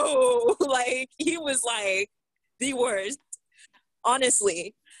 So, like, he was like the worst,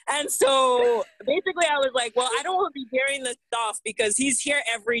 honestly. And so basically I was like, well, I don't want to be hearing this stuff because he's here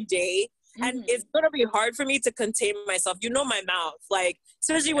every day. And it's going to be hard for me to contain myself. You know my mouth. Like,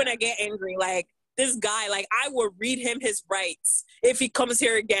 especially when I get angry. Like, this guy, like, I will read him his rights if he comes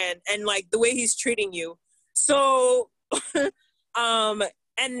here again. And, like, the way he's treating you. So,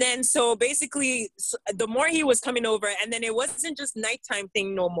 and then so basically, the more he was coming over, and then it wasn't just nighttime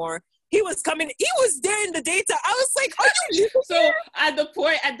thing no more. He was there in the daytime. I was like, are you so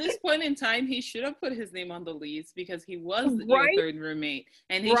at this point in time, he should have put his name on the lease because he was your third roommate,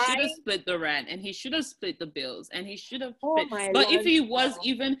 and he should have split the rent, and he should have split the bills, and he should have but if he was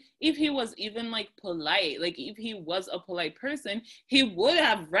even like polite, like if he was a polite person, he would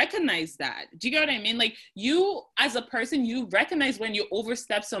have recognized that. Do you get what I mean? Like, you as a person, you recognize when you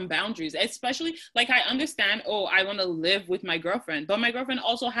overstep some boundaries, especially like, I understand, oh, I want to live with my girlfriend, but my girlfriend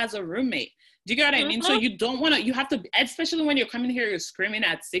also has a roommate. Do you get what I mean? So you don't want to, you have to, especially when you're coming here, you're screaming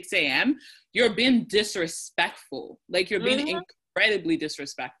at 6 a.m., you're being disrespectful. Like, you're being incredibly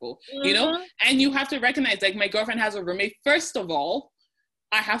disrespectful, you know? And you have to recognize, like, my girlfriend has a roommate. First of all,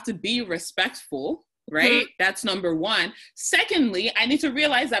 I have to be respectful, right? That's number one. Secondly, I need to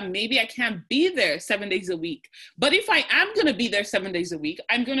realize that maybe I can't be there 7 days a week. But if I am going to be there 7 days a week,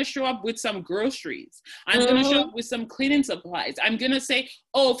 I'm going to show up with some groceries. I'm going to show up with some cleaning supplies. I'm going to say,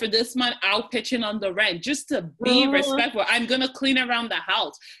 oh, for this month, I'll pitch in on the rent just to be respectful. I'm going to clean around the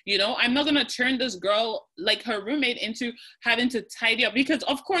house. You know, I'm not going to turn this girl, like her roommate, into having to tidy up because,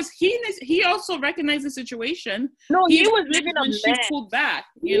 of course, he also recognized the situation. No, he was living a mess. She pulled back,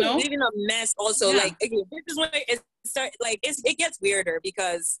 you know? Living a mess also. Like, again, this is when it gets weirder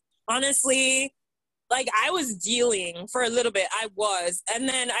because, honestly, like, I was dealing for a little bit. I was. And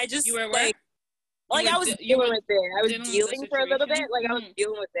then I just, I was dealing with it. I was dealing for a little bit. Like, I was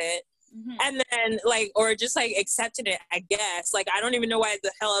dealing with it. And then, like, or just, like, accepting it, I guess. Like, I don't even know why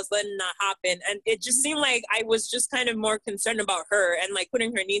the hell I was letting that happen. And it just seemed like I was just kind of more concerned about her and, like,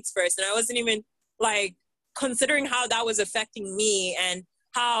 putting her needs first. And I wasn't even, like, considering how that was affecting me and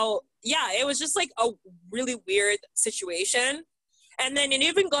how, it was just, like, a really weird situation. And then it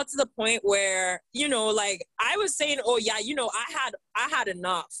even got to the point where, you know, like, I was saying, oh, yeah, you know, I had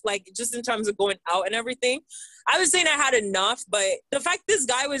enough, like, just in terms of going out and everything. I was saying I had enough, but the fact this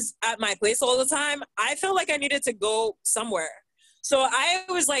guy was at my place all the time, I felt like I needed to go somewhere. So I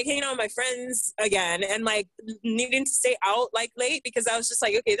was, like, hanging out with my friends again and, like, needing to stay out, like, late because I was just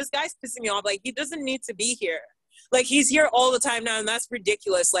like, okay, this guy's pissing me off. Like, he doesn't need to be here. Like, he's here all the time now, and that's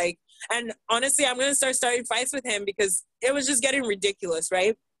ridiculous. Like, and honestly, I'm going to starting fights with him because it was just getting ridiculous,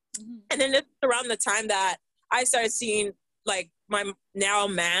 right? And then it's around the time that I started seeing, like, my now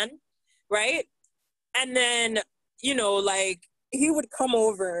man, right? And then, you know, like, he would come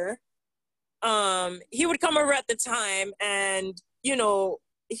over at the time and, you know,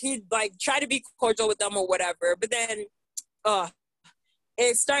 he'd, like, try to be cordial with them or whatever. But then,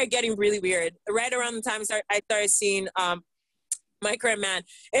 it started getting really weird. Right around the time I started seeing my current man,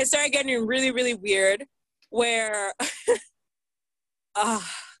 it started getting really, really weird where,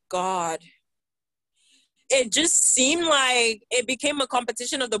 God. It just seemed like it became a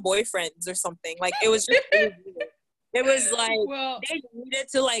competition of the boyfriends or something. Like, it was just really weird. It was like, they needed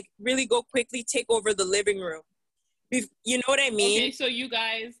to, like, really go quickly take over the living room. You know what I mean? Okay, so you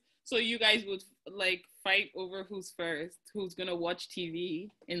guys would, like, fight over who's gonna watch TV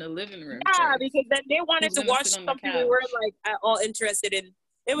in the living room. Yeah, because then they wanted to watch something we weren't, like, at all interested in.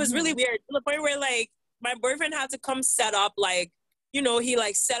 It was really weird to the point where, like, my boyfriend had to come set up, like, you know, he,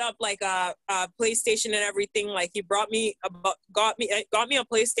 like, set up, like, a PlayStation and everything. Like, he got me a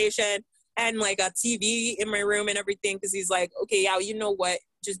PlayStation and, like, a TV in my room and everything because he's like, okay, yeah, you know what?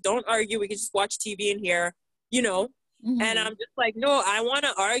 Just don't argue. We can just watch TV in here, you know. Mm-hmm. And I'm just like, no, I want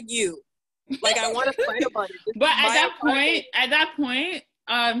to argue. Like, I want to fight about it. But at that point,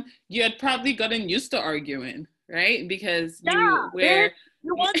 you had probably gotten used to arguing, right? Because you were.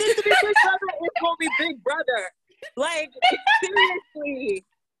 You want this to be Big Brother? It's gonna be Big Brother. Like, seriously.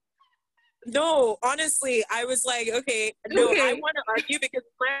 No, honestly, I was like, okay, no, I want to argue because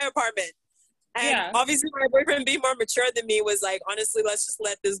it's my apartment. And obviously my boyfriend, being more mature than me, was like, honestly, let's just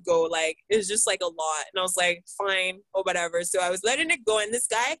let this go. Like, it's just like a lot. And I was like, fine, or whatever. So I was letting it go. And this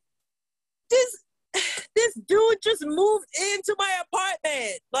guy, this dude just moved into my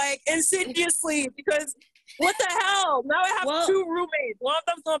apartment, like, insidiously, because what the hell? Now I have two roommates. One of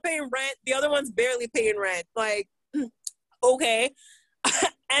them's not paying rent. The other one's barely paying rent. Like, okay.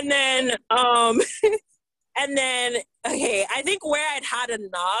 And then, okay, I think where I'd had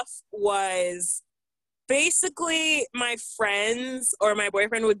enough was basically my friends or my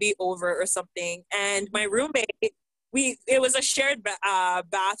boyfriend would be over or something. And my roommate, it was a shared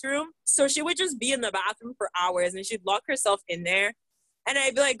bathroom. So she would just be in the bathroom for hours and she'd lock herself in there. And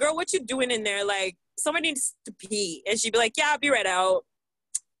I'd be like, girl, what you doing in there? Like, somebody needs to pee. And she'd be like, yeah, I'll be right out.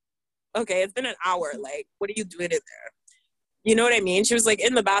 Okay, it's been an hour. Like, what are you doing in there? You know what I mean? She was like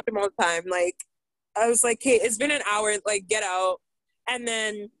in the bathroom all the time. Like, I was like, hey, it's been an hour. Like, get out. And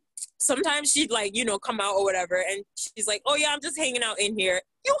then sometimes she'd like, you know, come out or whatever. And she's like, oh yeah, I'm just hanging out in here.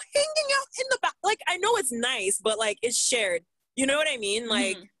 You hanging out in the back? Like, I know it's nice, but like, it's shared. You know what I mean?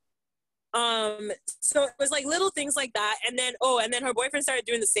 Like, so it was like little things like that. And then, her boyfriend started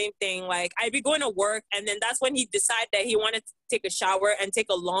doing the same thing. Like, I'd be going to work, and then that's when he decided that he wanted to take a shower and take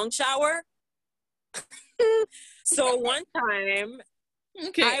a long shower. So one time,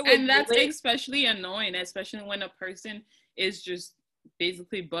 and that's especially annoying, especially when a person is just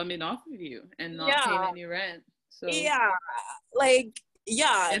basically bumming off of you and not paying any rent. So it's like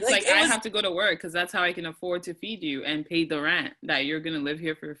I have to go to work because that's how I can afford to feed you and pay the rent that you're gonna live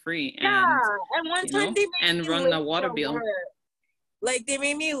here for free. And one time they made me run the water bill. Like, they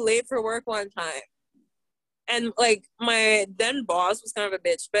made me late for work one time, and like my then boss was kind of a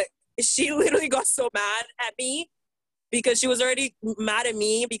bitch, but she literally got so mad at me because she was already mad at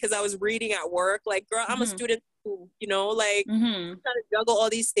me because I was reading at work. Like, girl, I'm a student too, you know, like, I'm trying to juggle all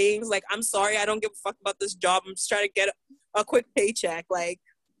these things. Like, I'm sorry, I don't give a fuck about this job. I'm just trying to get a quick paycheck, like,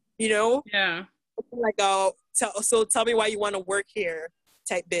 you know? Yeah. Like, so tell me why you want to work here,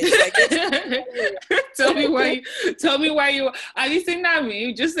 type bitch. Like, tell me why you are you saying that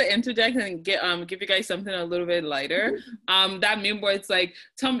meme, just to interject and give you guys something a little bit lighter. That meme where it's like,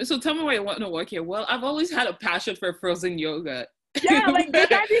 tell me why you want to work here. Well, I've always had a passion for frozen yogurt. Yeah, like, they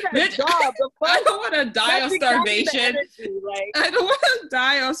got me that job. I don't want to die of starvation. Like, I don't want to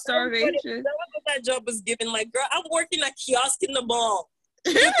die of starvation. That was what that job was given. Like, girl, I'm working a kiosk in the mall.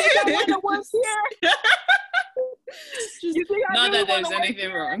 You think I want to work here? Not that there's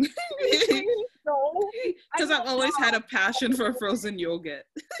anything wrong. No, because I've always had a passion for frozen yogurt.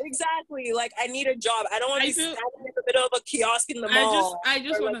 Exactly. Like, I need a job. I don't want to be standing in the middle of a kiosk in the mall. I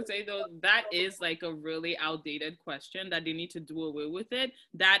just want to say, though, that is like a really outdated question that they need to do away with it.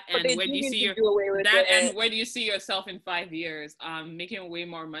 And where do you see yourself in 5 years? Making way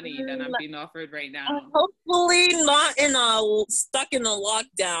more money than I'm being offered right now. Hopefully not stuck in a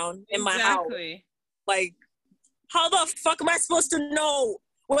lockdown in my house. Like, how the fuck am I supposed to know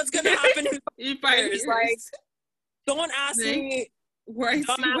what's gonna happen in 5 years? Like, don't ask me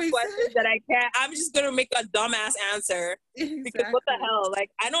dumbass questions that I can't. I'm just gonna make a dumbass answer because what the hell? Like,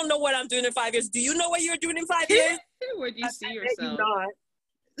 I don't know what I'm doing in 5 years. Do you know what you're doing in 5 years? Where do you see yourself?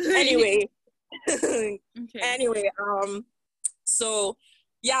 Anyway, anyway, so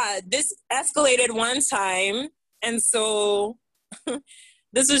yeah, this escalated one time, and so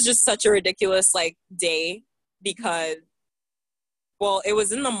this was just such a ridiculous like day. Because, well, it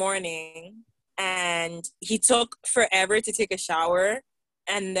was in the morning and he took forever to take a shower.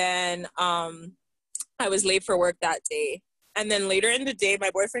 And then I was late for work that day. And then later in the day,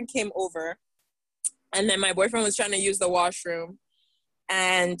 my boyfriend came over. And then my boyfriend was trying to use the washroom.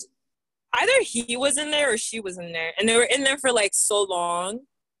 And either he was in there or she was in there. And they were in there for like so long.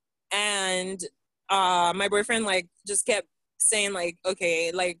 And my boyfriend like just kept saying like,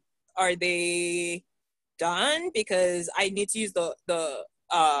 okay, like, are they done? Because I need to use the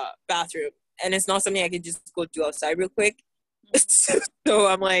bathroom, and it's not something I can just go do outside real quick. So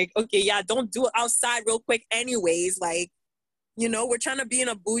I'm like, okay, yeah, don't do it outside real quick anyways. Like, you know, we're trying to be in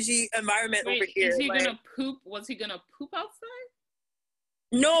a bougie environment over here. Is he gonna poop? Was he gonna poop outside?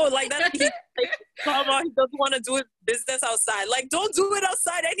 No, like that. He doesn't want to do his business outside. Like, don't do it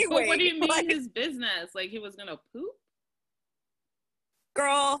outside anyway. But what do you mean his business? Like, he was gonna poop?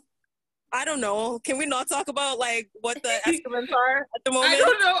 Girl, I don't know. Can we not talk about like what the excrements are at the moment? I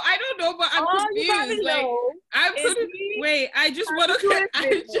don't know, but I'm confused. Like, I'm confused. Wait, I'm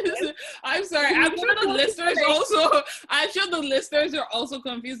sorry. I'm sure the listeners are also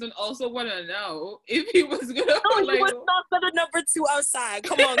confused and also want to know if he was gonna. No, he was not gonna number 2 outside.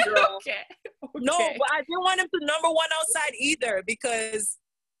 Come on, girl. Okay. No, but I didn't want him to number 1 outside either because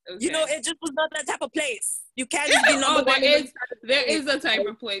you know it just was not that type of place. You can't just be number 1. There is a type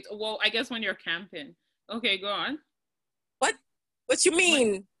of place. Well, I guess when you're camping. Okay, go on. What you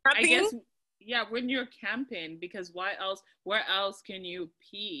mean? I guess, yeah, when you're camping, because where else can you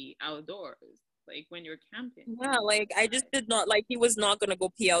pee outdoors? Like when you're camping. Yeah, like I just did not, like he was not going to go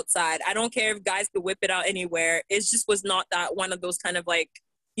pee outside. I don't care if guys could whip it out anywhere. It just was not that one of those kind of like,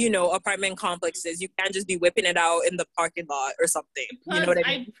 you know, apartment complexes. You can't just be whipping it out in the parking lot or something. Plus, you know what I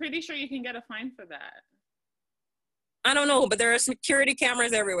mean? I'm pretty sure you can get a fine for that. I don't know, but there are security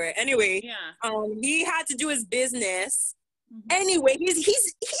cameras everywhere. Anyway, yeah. He had to do his business. Mm-hmm. Anyway, he's in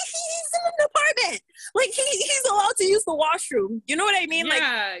an apartment. Like he's allowed to use the washroom. You know what I mean?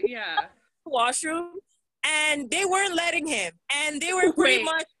 Yeah, like washroom, and they weren't letting him, and they were pretty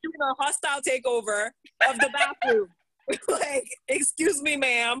much doing a hostile takeover of the bathroom. Like, excuse me,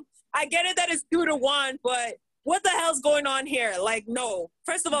 ma'am. I get it that it's 2-1, but what the hell's going on here? Like, no.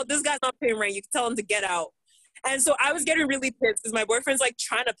 First of all, this guy's not paying rent. You can tell him to get out. And so I was getting really pissed because my boyfriend's like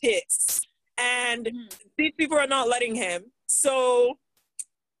trying to piss, and these people are not letting him. So,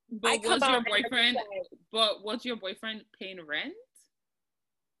 was your boyfriend paying rent?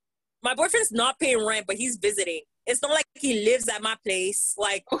 My boyfriend's not paying rent, but he's visiting. It's not like he lives at my place.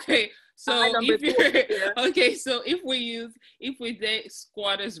 Like, okay, so if we did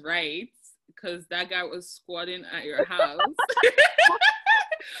squatters' rights, because that guy was squatting at your house.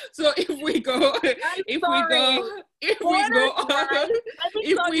 So if we go, I think our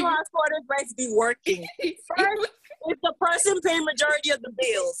squatters' rights be working. First, it's the person paying majority of the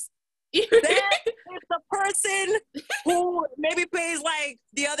bills. Then it's the person who maybe pays like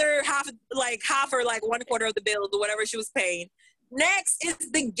the other half or like 1/4 of the bills or whatever she was paying. Next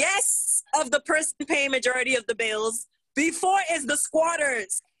is the guests of the person paying majority of the bills. Before is the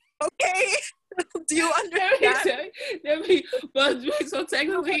squatters. Okay? Do you understand? So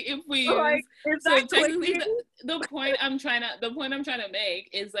technically, if we the point I'm trying to make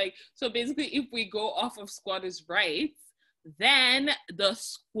is like, so basically, if we go off of squatters' rights, then the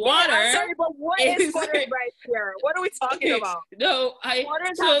squatter. I'm sorry, but what is squatters' rights here? What are we talking about? No,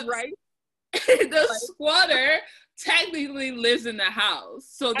 squatters have rights. The squatter technically lives in the house,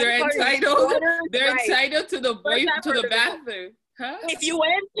 so they're entitled. They're entitled to the bathroom. Huh? If you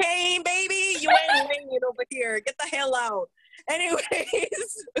ain't paying, baby, you ain't paying over here. Get the hell out.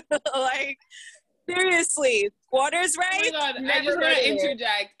 Anyways, like, seriously, squatters' rights? Oh my God, I just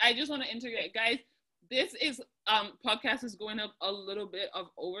want to interject. Guys, this is, podcast is going up a little bit of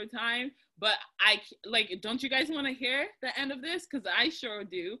overtime, but don't you guys want to hear the end of this? Because I sure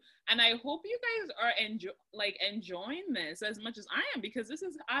do. And I hope you guys are enjoying this as much as I am, because this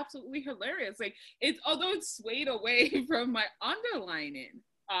is absolutely hilarious. Like, although it's swayed away from my underlining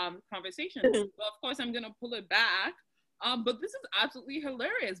conversation, but of course I'm gonna pull it back. But this is absolutely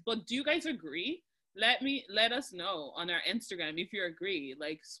hilarious. But do you guys agree? Let us know on our Instagram if you agree.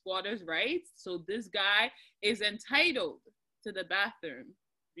 Like, squatters' rights. So this guy is entitled to the bathroom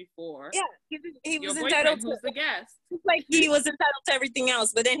before. Yeah, he was entitled to. Who's the guest? Like, he was entitled to everything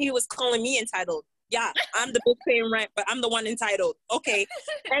else, but then he was calling me entitled. Yeah, I'm the bitch paying rent, but I'm the one entitled. Okay.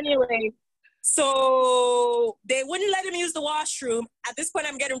 Anyway, so they wouldn't let him use the washroom. At this point,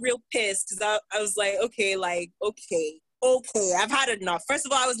 I'm getting real pissed because I was like, okay, I've had enough. First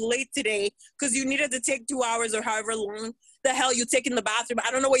of all, I was late today because you needed to take 2 hours or however long the hell you take in the bathroom.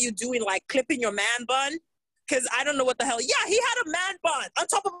 I don't know what you're doing, like clipping your man bun. Because I don't know what the hell. Yeah, he had a man bun on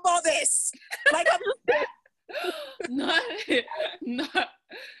top of all this. Like, I'm just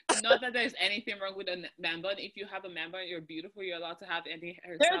not that there's anything wrong with a man bun. If you have a man bun, you're beautiful. You're allowed to have any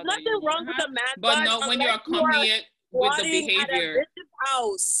hairstyle. There's nothing wrong with a man bun. But not when you're accompanying it with the behavior. At a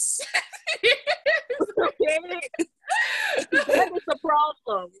house. Okay? That is the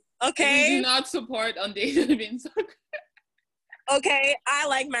problem. Okay? We do not support undated living. Okay, I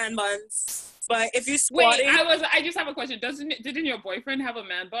like man buns. But if you squatting... Wait, I just have a question. Didn't your boyfriend have a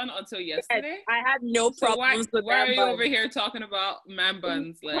man bun until yesterday? Yes, I had no problems with why are you over here talking about man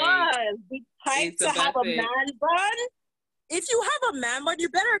buns? Because the type to have a man bun, if you have a man bun, you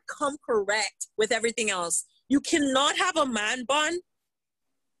better come correct with everything else. You cannot have a man bun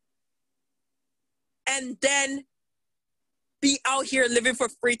and then be out here living for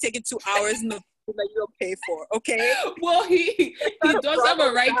free, taking 2 hours in the that you don't pay for, okay? Well, he does have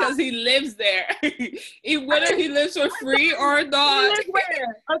a right because he lives there. Whether he lives for free or not. He lives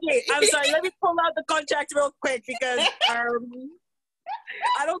where? Okay, I'm sorry. Let me pull out the contract real quick because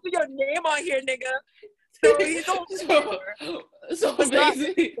I don't see your name on here, nigga. So he's so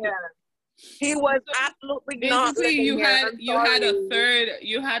basically, he was absolutely not. Basically, you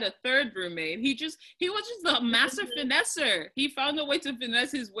had a third roommate. He was just a master finesser. He found a way to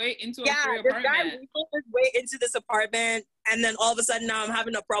finesse his way into a free apartment. This guy found his way into this apartment, and then all of a sudden now I'm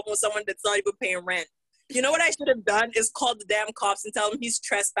having a problem with someone that's not even paying rent. You know what I should have done is call the damn cops and tell them he's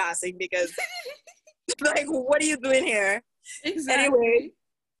trespassing because, like, what are you doing here? Exactly. Anyway.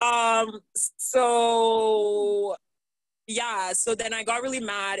 So then I got really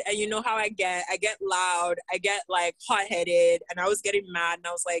mad, and you know how I get loud, I get like hot-headed, and I was getting mad, and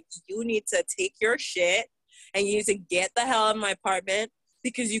I was like, you need to take your shit and you need to get the hell out of my apartment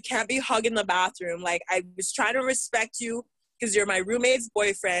because you can't be hugging the bathroom. Like, I was trying to respect you because you're my roommate's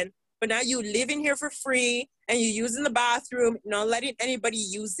boyfriend, but now you live in here for free and you're using the bathroom, not letting anybody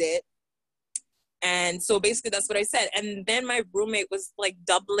use it. And so basically that's what I said. And then my roommate was like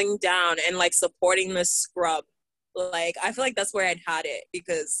doubling down and like supporting the scrub. Like, I feel like that's where I'd had it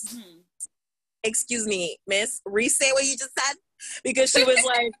because, excuse me, miss, re-say what you just said. Because she was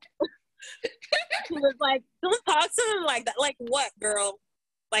like, don't talk to him like that. Like what, girl?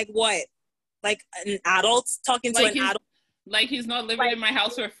 Like what? Like an adult talking to an adult? Like he's not living in my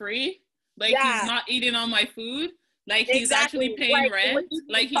house for free? Like he's not eating all my food? Like he's actually paying rent,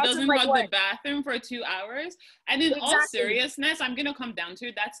 like he doesn't hug the bathroom for 2 hours. And in all seriousness, I'm gonna come down to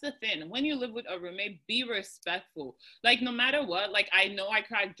it. That's the thing. When you live with a roommate, be respectful. Like no matter what, like I know I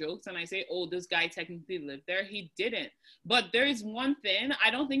crack jokes and I say, oh, this guy technically lived there. He didn't. But there is one thing, I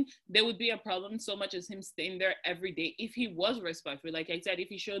don't think there would be a problem so much as him staying there every day if he was respectful. Like I said, if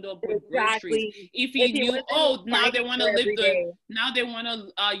he showed up with groceries, if he knew, oh, now they want to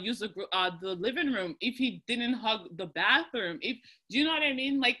use the living room. If he didn't hug the bathroom, do you know what I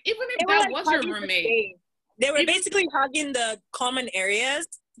mean? Like even if that was your roommate, they were basically hugging the common areas,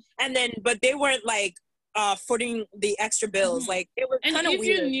 and then but they weren't like footing the extra bills. Like it was kind of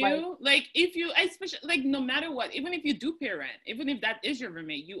weird. And if you knew, like if you, especially like no matter what, even if you do pay rent, even if that is your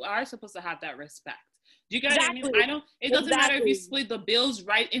roommate, you are supposed to have that respect. Do you get what I mean? It doesn't matter if you split the bills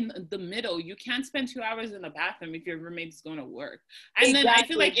right in the middle. You can't spend 2 hours in the bathroom if your roommate is going to work. And then I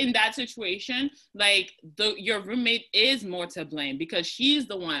feel like in that situation, like your roommate is more to blame because she's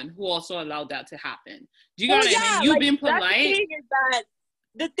the one who also allowed that to happen. Do you get what I mean? You've been polite.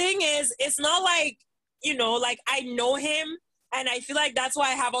 The thing is, it's not like, you know, like I know him. And I feel like that's why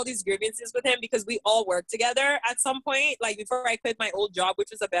I have all these grievances with him because we all work together at some point. Like before I quit my old job,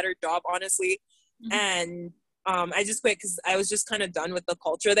 which was a better job, honestly. And I just quit because I was just kind of done with the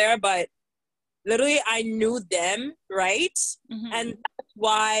culture there. But literally, I knew them, right? And that's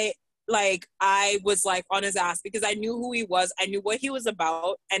why, like, I was like on his ass because I knew who he was. I knew what he was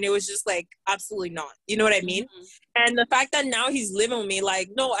about, and it was just like absolutely not. You know what I mean? And the fact that now he's living with me,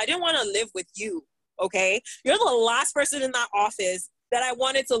 like, no, I didn't want to live with you. Okay, you're the last person in that office that I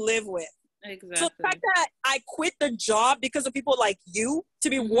wanted to live with. Exactly. So the fact that I quit the job because of people like you to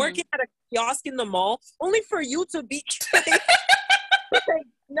be working at a kiosk in the mall, only for you to be like,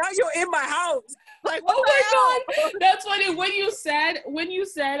 now you're in my house. Like, oh my God, that's funny. When you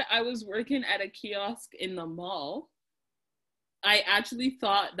said I was working at a kiosk in the mall, I actually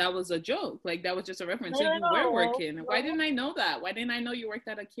thought that was a joke. Like that was just a reference. So you were working. Why didn't I know that? Why didn't I know you worked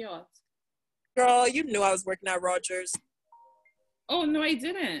at a kiosk? Girl, you knew I was working at Rogers. Oh no, I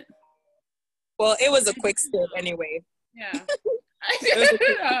didn't. Well, it was a quick stint anyway. Yeah.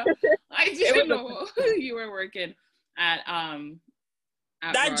 I didn't know you were working at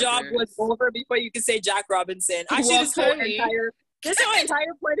that Rogers. Job was over before you could say Jack Robinson. Actually, this whole entire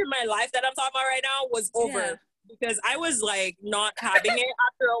point in my life that I'm talking about right now was over because I was like not having it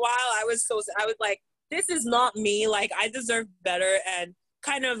after a while. I was like, this is not me. Like I deserve better, and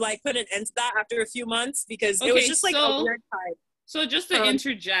kind of like put an end to that after a few months because it was just like a weird time. So just to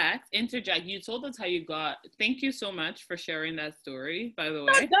interject, you told us how you got, thank you so much for sharing that story, by the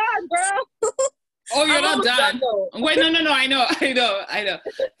way. I'm done, girl. Oh, you're not done. Wait, no, I know.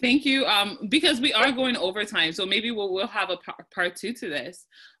 Thank you. Because we are going overtime, so maybe we'll have a part 2 to this.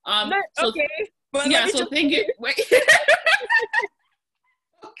 Okay. But yeah, so thank you. Wait.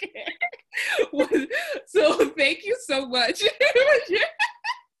 Okay. So thank you so much.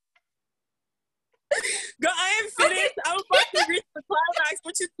 Girl, I am finished. I'm about to reach the climax relax.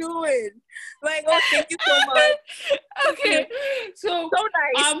 What you doing? Like, oh, thank you so much. Okay, so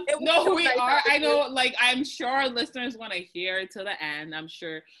nice. No, so we nice are. I know, like, I'm sure our listeners want to hear it to the end. I'm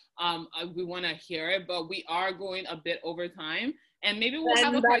sure we want to hear it, but we are going a bit over time. And maybe we'll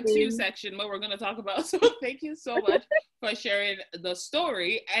have a part 2 section where we're going to talk about. So thank you so much for sharing the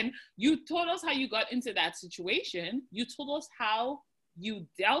story. And you told us how you got into that situation. You told us how you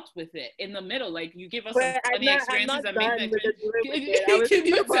dealt with it in the middle. Like, you gave us some funny experiences, amazing experiences. Can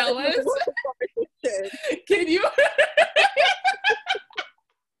you tell us? Can you?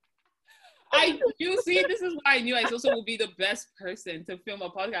 You see, this is why I knew Isosa would be the best person to film a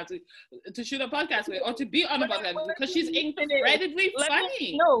podcast with, to shoot a podcast with, or to be on a podcast with, because she's incredibly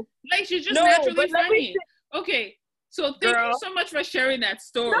funny. Like, she's just naturally funny. Okay, so thank you so much for sharing that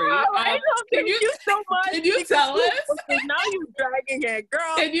story. Thank you so much. Can you tell us? Okay, now you're dragging it,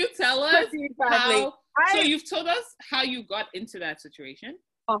 girl. Can you tell us how? So you've told us how you got into that situation.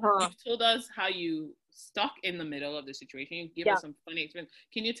 You've told us how you stuck in the middle of the situation. You give us some funny experience.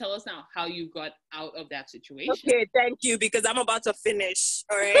 Can you tell us now how you got out of that situation? Okay, thank you, because I'm about to finish.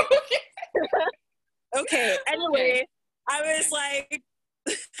 All right. Okay. Anyway, I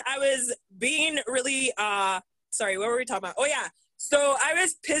was being really sorry, what were we talking about? Oh yeah. So I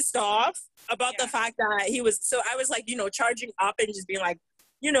was pissed off about the fact that I was like, charging up and just being like,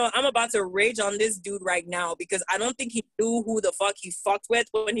 I'm about to rage on this dude right now, because I don't think he knew who the fuck he fucked with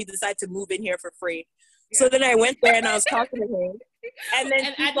when he decided to move in here for free. Yeah. So then I went there and I was talking to him. And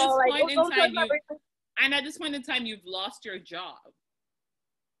then at this point in time, you've lost your job.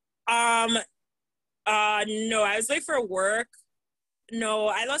 No, I was late for work. No,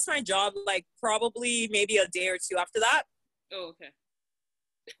 I lost my job like probably maybe a day or two after that. Oh, okay.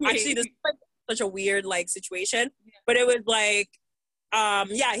 Actually, this is like such a weird like situation, but it was like,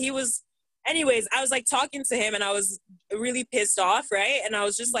 he was, anyways, I was like talking to him and I was really pissed off, right? And I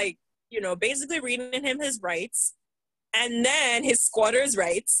was just like, basically reading him his rights, and then his squatter's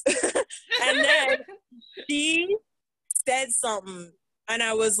rights. And then he said something and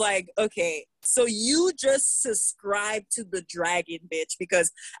I was like, okay, so you just subscribe to the dragon, bitch,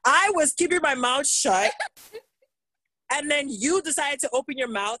 because I was keeping my mouth shut. And then you decided to open your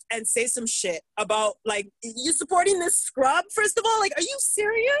mouth and say some shit about, like, you supporting this scrub, first of all? Like, are you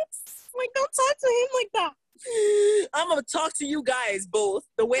serious? Like, don't talk to him like that. I'm going to talk to you guys both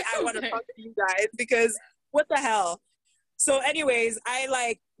the way I want to talk to you guys, because what the hell? So anyways, I,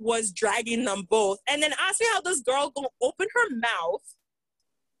 like, was dragging them both. And then ask me how this girl going to open her mouth,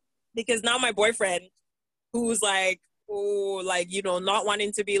 because now my boyfriend, who's, like, not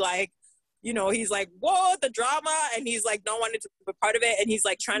wanting to be, like, he's like, whoa, the drama, and he's like, not wanting to be part of it, and he's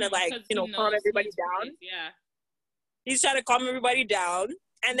like trying to like, calm everybody down. Yeah. He's trying to calm everybody down,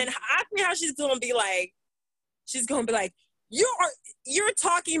 and then ask me how she's gonna be like, you're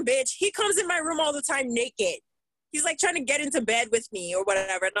talking, bitch. He comes in my room all the time naked. He's like trying to get into bed with me or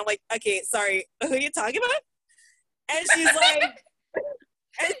whatever, and I'm like, okay, sorry, who are you talking about? And she's like,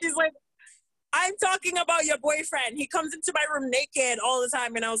 I'm talking about your boyfriend. He comes into my room naked all the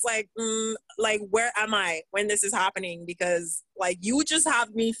time. And I was like, like, where am I when this is happening? Because, like, you just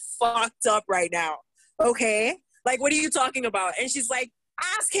have me fucked up right now. Okay? Like, what are you talking about? And she's like,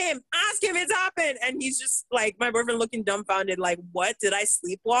 ask him, it's happened. And he's just, like, my boyfriend looking dumbfounded, like, what? Did I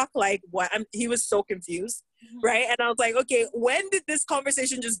sleepwalk? Like, what? He was so confused, right? And I was like, okay, when did this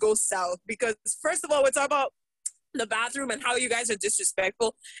conversation just go south? Because, first of all, we're talking about the bathroom and how you guys are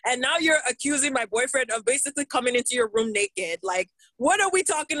disrespectful, and now you're accusing my boyfriend of basically coming into your room naked. Like, what are we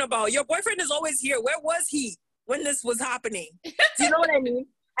talking about? Your boyfriend is always here. Where was he when this was happening? Do you know what I mean?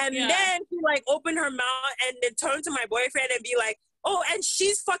 And then she like opened her mouth and then turned to my boyfriend and be like, oh, and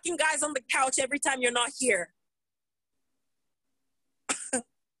she's fucking guys on the couch every time you're not here.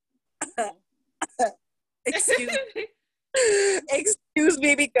 Excuse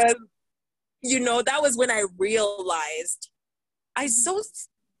me, because that was when I realized,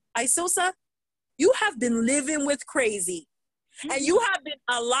 Isosa, you have been living with crazy. And you have been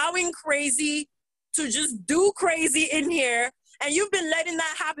allowing crazy to just do crazy in here. And you've been letting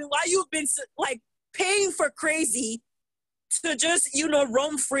that happen while you've been, like, paying for crazy to just,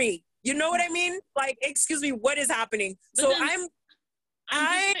 roam free. You know what I mean? Like, excuse me, what is happening? But so I'm just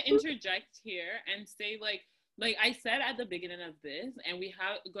going to interject here and say, like I said at the beginning of this, and we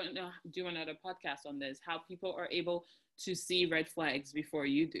have going to do another podcast on this, how people are able to see red flags before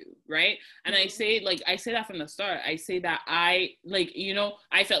you do, right? And I say that from the start. I say that I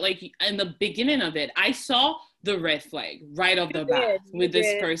felt like in the beginning of it, I saw the red flag right off the bat with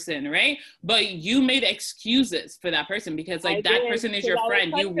this person, right? But you made excuses for that person because that person is your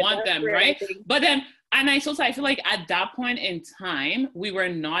friend. You want them, right? But then I And I feel like at that point in time, we were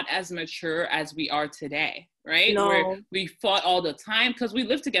not as mature as we are today, right? No. Where we fought all the time because we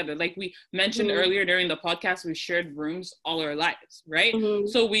lived together. Like we mentioned earlier during the podcast, we shared rooms all our lives, right?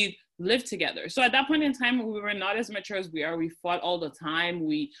 So we lived together. So at that point in time, we were not as mature as we are. We fought all the time.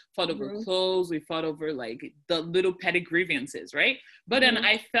 We fought over clothes. We fought over like the little petty grievances, right? But then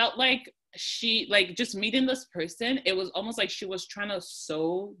I felt like she, like, just meeting this person, it was almost like she was trying to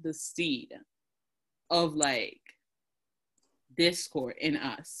sow the seed of like discord in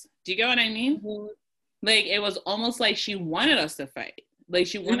us. Do you get what I mean? Like it was almost like she wanted us to fight. Like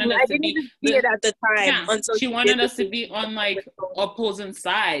she wanted us to be see it at the time. Yeah, until she wanted us to be on like opposing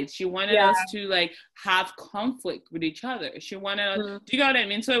sides. She wanted us to like have conflict with each other. She wanted us, do you get what I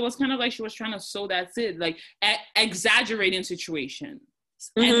mean? So it was kind of like she was trying to sow that seed, like exaggerating situations.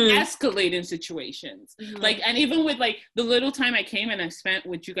 And escalating situations. Like, and even with like the little time I came and I spent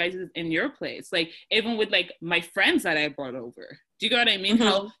with you guys in your place, like even with like my friends that I brought over, do you get what I mean?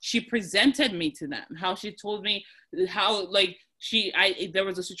 How she presented me to them, how she told me how like there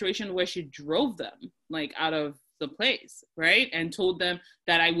was a situation where she drove them like out of the place, right? And told them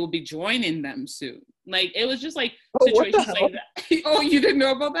that I will be joining them soon. Like it was just like situations like that. Oh, you didn't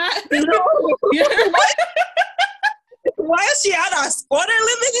know about that? No. Yeah. Why is she at a squatter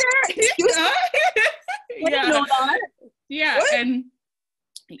living here? Yeah, what? And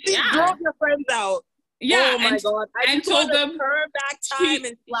she drove your friends out. Yeah, oh my god! And told them turn back time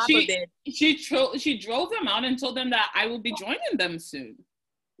and slap a bit. She drove them out and told them that I will be joining them soon.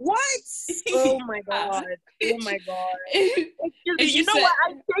 What? Oh my god! Oh my god! You know what?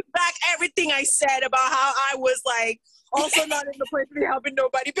 I take back everything I said about how I was like also not in the place to be helping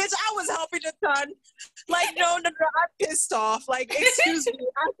nobody. Bitch, I was helping a ton. Like, no, I'm pissed off. Like, excuse me.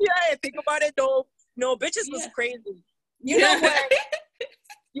 I think about it. No, bitches was crazy. You know what?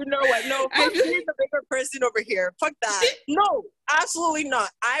 You know what? No, fuck me, the bigger person over here. Fuck that. No, absolutely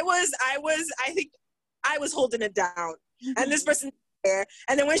not. I think I was holding it down. And this person there.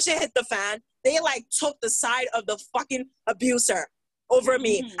 And then when shit hit the fan, they like took the side of the fucking abuser over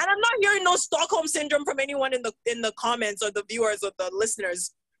me. And I'm not hearing no Stockholm syndrome from anyone in the comments or the viewers or the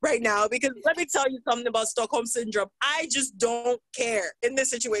listeners right now, because let me tell you something about Stockholm syndrome. I just don't care in this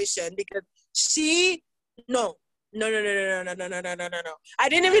situation because no. I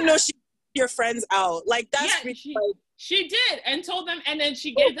didn't even know she your friends out. Like that's she did and told them, and then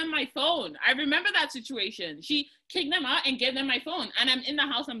she gave them my phone. I remember that situation. She kicked them out and gave them my phone. And I'm in the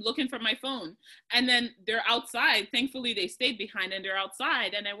house, I'm looking for my phone. And then they're outside. Thankfully, they stayed behind and they're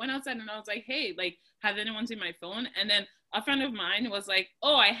outside. And I went outside and I was like, hey, like, has anyone seen my phone? And then a friend of mine was like,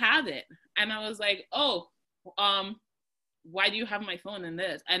 oh, I have it. And I was like, oh, why do you have my phone in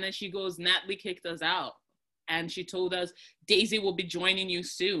this? And then she goes, Natalie kicked us out. And she told us, Daisy will be joining you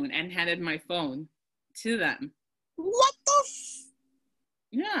soon, and handed my phone to them. What the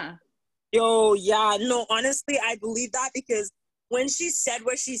Yeah. Yo, yeah, no, honestly, I believe that because when she said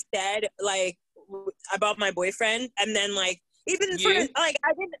what she said, like, about my boyfriend, and then, like, even for, like,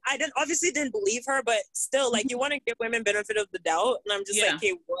 I didn't obviously didn't believe her, but still, like, you want to give women benefit of the doubt, and I'm just like,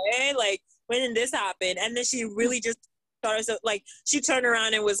 okay, what? Like, when did this happen? And then she really just started, so, like, she turned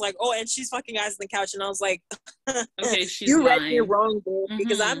around and was like, oh, and she's fucking guys on the couch, and I was like, okay, she's you read lying. me wrong, dude,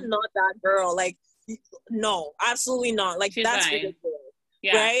 because I'm not that girl. Like, no, absolutely not. Like, she's that's lying. Ridiculous.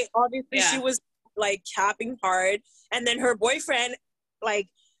 Yeah. Right? Obviously, she was, like, capping hard. And then her boyfriend, like,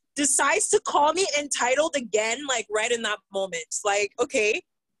 decides to call me entitled again, like, right in that moment. Like, okay.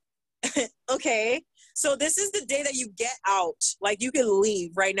 Okay. So this is the day that you get out. Like, you can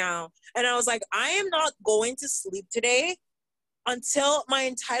leave right now. And I was like, I am not going to sleep today until my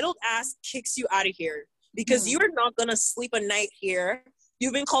entitled ass kicks you out of here. Because you are not going to sleep a night here.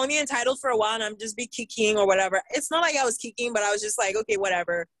 You've been calling me entitled for a while and I'm just be kicking or whatever. It's not like I was kicking, but I was just like, okay,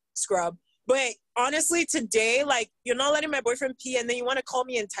 whatever, scrub. But honestly, today, like, you're not letting my boyfriend pee and then you want to call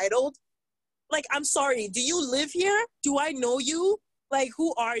me entitled? Like, I'm sorry. Do you live here? Do I know you? Like,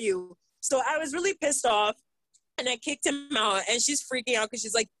 who are you? So I was really pissed off and I kicked him out and she's freaking out because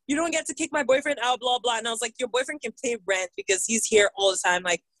she's like, you don't get to kick my boyfriend out, blah, blah. And I was like, your boyfriend can pay rent because he's here all the time.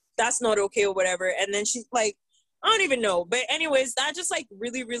 Like, that's not okay or whatever. And then she's like, I don't even know. But anyways, that just like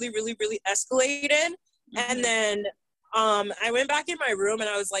really, really, really, really escalated. And then I went back in my room and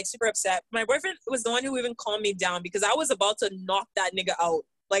I was like super upset. My boyfriend was the one who even calmed me down because I was about to knock that nigga out.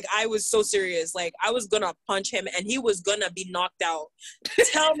 Like, I was so serious. Like, I was gonna punch him and he was gonna be knocked out.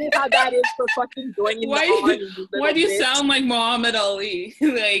 Tell me how that is for fucking joining the army. Why do you sound like Muhammad Ali?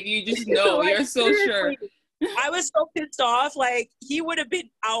 Like, you just know. Like, you're so sure. I was so pissed off. Like, he would have been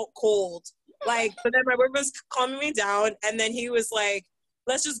out cold. Like, but then my boyfriend was calming me down, and then he was like,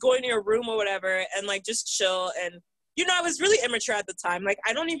 let's just go in your room or whatever and like just chill. And you know, I was really immature at the time. Like,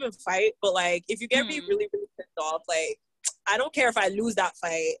 I don't even fight, but like, if you get me really, really pissed off, like, I don't care if I lose that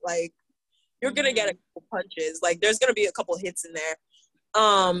fight. Like, you're gonna get a couple punches. Like, there's gonna be a couple hits in there.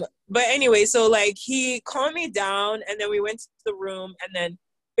 But anyway, so like he calmed me down, and then we went to the room, and then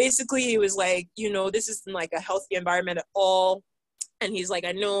basically he was like, you know, this isn't like a healthy environment at all. And he's like,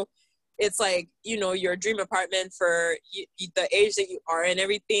 I know it's like, you know, your dream apartment for the age that you are and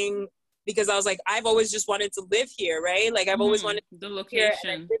everything. Because I was like, I've always just wanted to live here, right? Like, I've always wanted the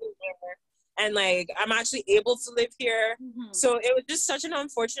location. And like, I'm actually able to live here. So it was just such an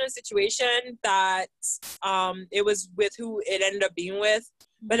unfortunate situation that it was with who it ended up being with.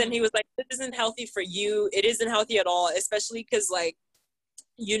 But then he was like, this isn't healthy for you. It isn't healthy at all, especially because like,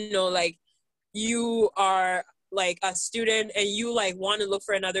 you know, like you are like a student and you like want to look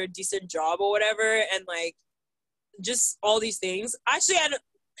for another decent job or whatever. And like, just all these things. Actually, I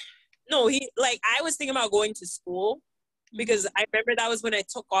was thinking about going to school because I remember that was when I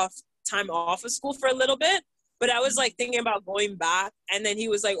took time off of school for a little bit, but I was like thinking about going back. And then he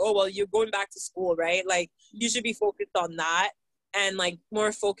was like, oh, well, you're going back to school, right? Like, you should be focused on that and like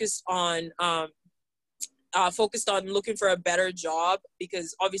more focused on looking for a better job,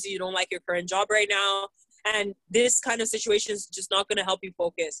 because obviously you don't like your current job right now. And this kind of situation is just not going to help you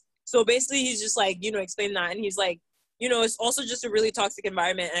focus. So basically he's just like, you know, explain that. And he's like, you know, it's also just a really toxic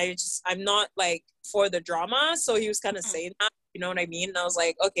environment. And I'm not like for the drama. So he was kind of saying that, you know what I mean? And I was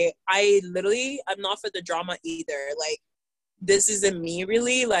like, okay, I'm not for the drama either. Like, this isn't me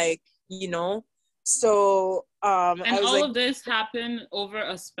really, like, you know? So, and all of this happened over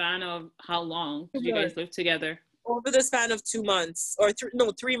a span of how long did you guys live together? Over the span of 2 months or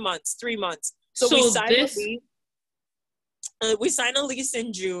 3 months. So we signed a lease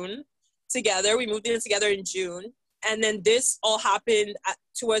in June together. We moved in together in June. And then this all happened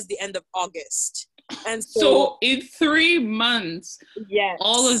towards the end of August. And so in 3 months, yes,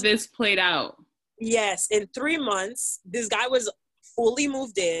 all of this played out. Yes, in 3 months, this guy was fully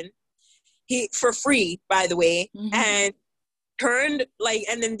moved in. He for free, by the way, and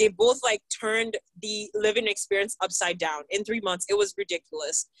then they both like turned the living experience upside down in 3 months. It was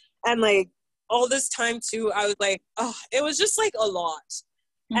ridiculous. And like all this time too, I was like, oh, it was just like a lot.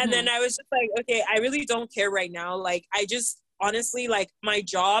 And then I was just like, okay, I really don't care right now. Like, I just honestly, like, my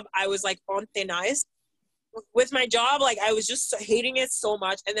job, I was like on thin ice with my job. Like, I was just hating it so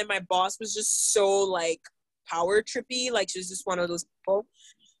much. And then my boss was just so like power trippy. Like, she was just one of those people.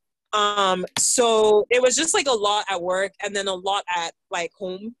 So it was just like a lot at work and then a lot at like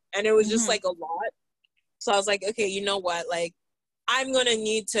home. And it was just like a lot. So I was like, okay, you know what? Like, I'm going to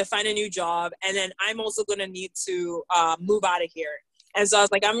need to find a new job. And then I'm also going to need to move out of here. And so I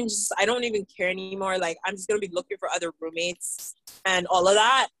was like, I don't even care anymore. Like, I'm just going to be looking for other roommates and all of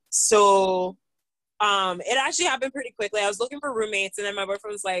that. So it actually happened pretty quickly. I was looking for roommates, and then my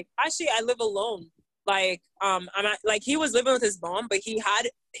boyfriend was like, actually, I live alone. Like, he was living with his mom, but he had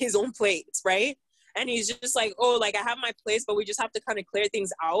his own place, right? And he's just like, oh, like, I have my place, but we just have to kind of clear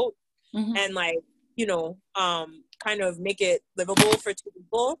things out and like, you know, kind of make it livable for 2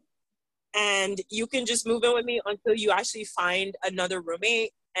 people. And you can just move in with me until you actually find another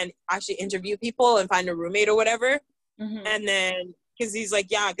roommate and actually interview people and find a roommate or whatever. And then, because he's like,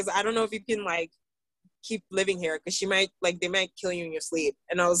 yeah, because I don't know if you can like keep living here, because they might kill you in your sleep.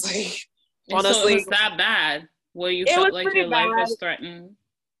 And I was like, honestly, so it was that bad where you felt like your life was threatened?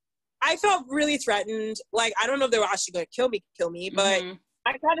 I felt really threatened. Like, I don't know if they were actually going to kill me, but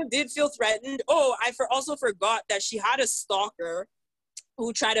I kind of did feel threatened. Oh, I also forgot that she had a stalker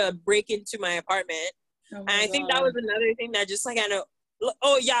who tried to break into my apartment. And I think that was another thing that just like kind of,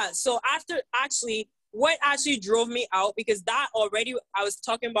 oh yeah. So what actually drove me out, because that already, I was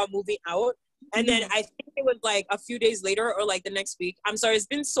talking about moving out. And then I think it was like a few days later or like the next week. I'm sorry, it's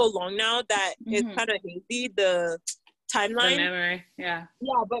been so long now that it's kind of hazy, the timeline. The memory, yeah.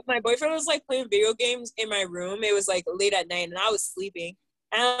 Yeah, but my boyfriend was like playing video games in my room. It was like late at night and I was sleeping.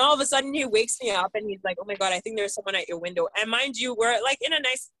 And all of a sudden he wakes me up and he's like, oh my God, I think there's someone at your window. And mind you, we're like in a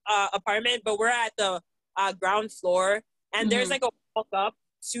nice apartment, but we're at the ground floor. And there's like a walk up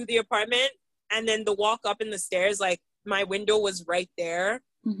to the apartment. And then the walk up in the stairs, like my window was right there.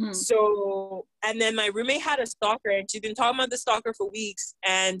 So, and then my roommate had a stalker and she'd been talking about the stalker for weeks.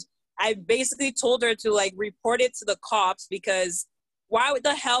 And I basically told her to like report it to the cops, because why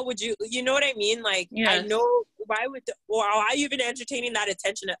the hell would you know what I mean? Like, yes. I know why are you even entertaining that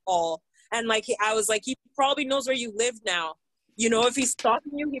attention at all? And like, I was like, he probably knows where you live now. You know, if he's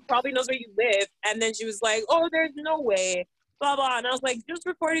stalking you, he probably knows where you live. And then she was like, oh, there's no way, blah, blah. And I was like, just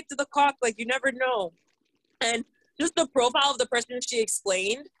report it to the cops. Like, you never know. And just the profile of the person she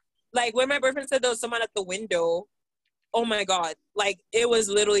explained. Like when my boyfriend said there was someone at the window, oh my God, like it was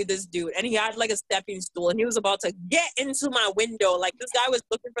literally this dude, and he had like a stepping stool, and he was about to get into my window. Like this guy was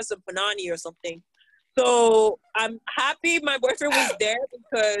looking for some panani or something. So I'm happy my boyfriend was there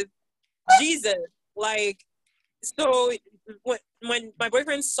because Jesus, like, so when my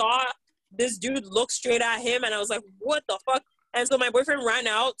boyfriend saw this dude look straight at him, and I was like, what the fuck? And so my boyfriend ran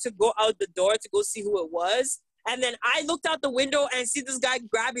out to go out the door to go see who it was. And then I looked out the window and see this guy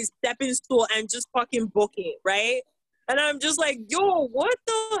grab his stepping stool and just fucking book it, right? And I'm just like, yo, what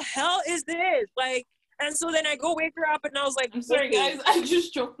the hell is this? Like, and so then I go wake her up, and I was like, I'm sorry, okay. guys, I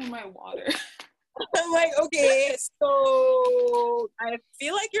just choked on my water. I'm like, okay, so I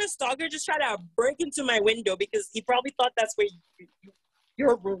feel like your stalker just tried to break into my window because he probably thought that's where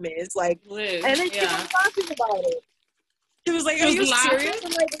your room is. Like, Liz, and then she was laughing about it. She was like, are you serious?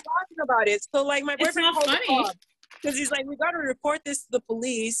 I'm like, laughing about it. So, like, my boyfriend called the cops because he's like, we got to report this to the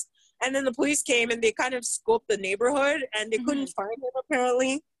police. And then the police came and they kind of scoped the neighborhood and they couldn't find him,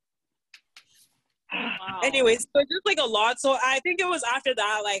 apparently. Wow. Anyways, so just like a lot. So I think it was after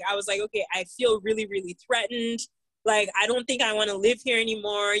that, like, I was like, okay, I feel really, really threatened. Like, I don't think I want to live here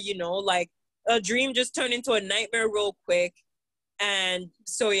anymore. You know, like a dream just turned into a nightmare real quick. And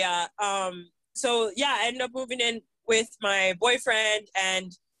so, yeah. I ended up moving in with my boyfriend,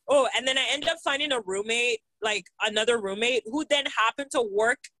 and then I ended up finding a roommate, like another roommate who then happened to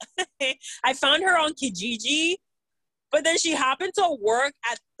work. I found her on Kijiji. But then she happened to work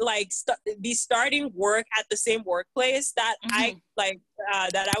at be starting work at the same workplace that I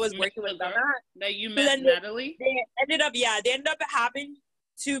was working with them at. That you met Natalie? They ended up having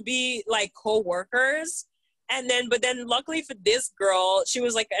to be like co-workers. But then luckily for this girl, she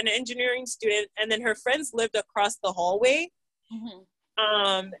was like an engineering student, and then her friends lived across the hallway.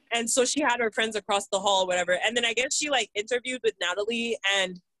 And so she had her friends across the hall, whatever. And then I guess she like interviewed with Natalie,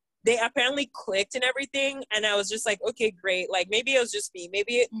 and they apparently clicked and everything. And I was just like, okay, great. Like, maybe it was just me.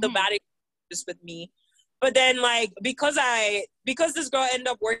 Maybe the bad was just with me. But then, like, because this girl ended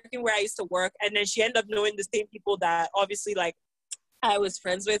up working where I used to work, and then she ended up knowing the same people that obviously, like, I was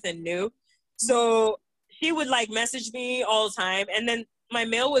friends with and knew. So she would, like, message me all the time. And then my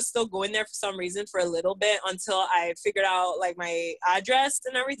mail was still going there for some reason for a little bit until I figured out, like, my address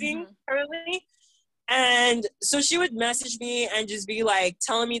and everything currently. And so she would message me and just be like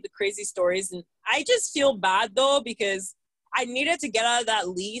telling me the crazy stories. And I just feel bad though, because I needed to get out of that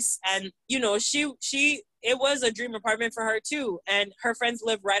lease. And, you know, it was a dream apartment for her too. And her friends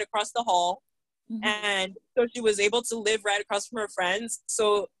live right across the hall. And so she was able to live right across from her friends.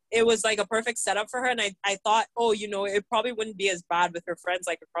 So it was like a perfect setup for her. And I thought, oh, you know, it probably wouldn't be as bad with her friends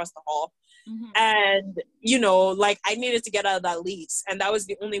like across the hall. And, you know, like I needed to get out of that lease. And that was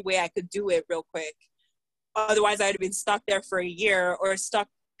the only way I could do it real quick. Otherwise, I'd have been stuck there for a year, or stuck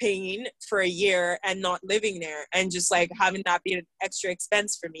paying for a year and not living there, and just like having that be an extra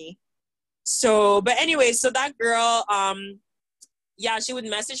expense for me. So, but anyway, so that girl, she would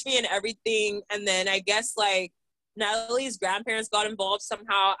message me and everything. And then I guess like Natalie's grandparents got involved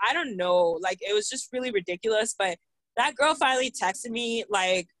somehow. I don't know. Like, it was just really ridiculous. But that girl finally texted me.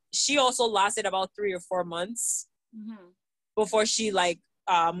 Like, she also lasted about 3 or 4 months before she like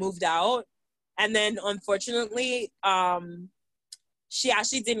moved out. And then, unfortunately, she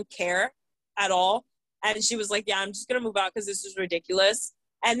actually didn't care at all. And she was like, yeah, I'm just going to move out because this is ridiculous.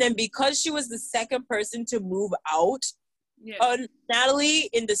 And then because she was the second person to move out, Natalie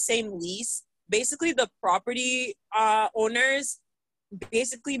in the same lease, basically the property owners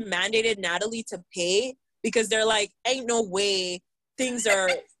basically mandated Natalie to pay, because they're like, ain't no way things are,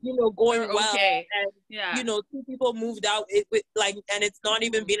 you know, going well. And, you know, 2 people moved out and it's not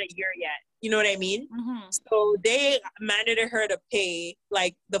even been a year yet. You know what I mean? So they mandated her to pay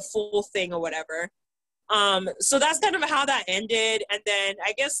like the full thing or whatever. So that's kind of how that ended. And then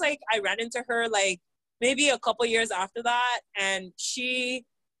I guess like I ran into her like maybe a couple years after that, and she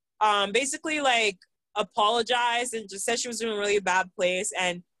basically like apologized and just said she was in a really bad place,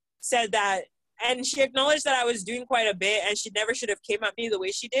 and said that, and she acknowledged that I was doing quite a bit, and she never should have came at me the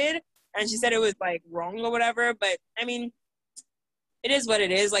way she did. And she said it was like wrong or whatever. But I mean, it is what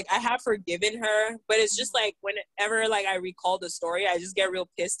it is. Like, I have forgiven her, but it's just like whenever like I recall the story, I just get real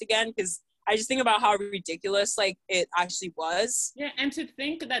pissed again, because I just think about how ridiculous like it actually was. Yeah, and to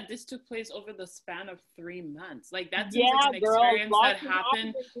think that this took place over the span of 3 months, like that seems Yeah, like an girl, experience that lots of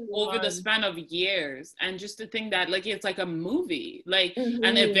happened over the span of years. And just to think that like it's like a movie, like,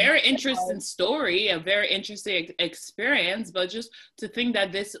 and a very interesting story, a very interesting experience, but just to think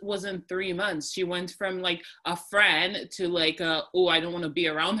that this wasn't 3 months. She went from like a friend to like oh, I don't want to be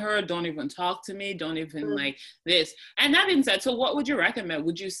around her, don't even talk to me, don't even like this. And that being said, so what would you recommend?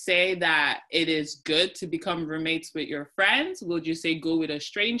 Would you say that it is good to become roommates with your friends? Would you say go with a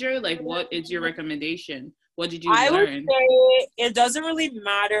stranger? Like, what is your recommendation? What did you learn? I would say it doesn't really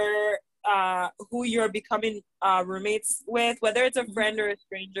matter who you're becoming roommates with, whether it's a friend or a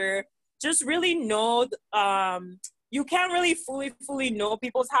stranger. Just really know you can't really fully know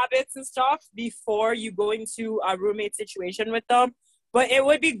people's habits and stuff before you go into a roommate situation with them. But it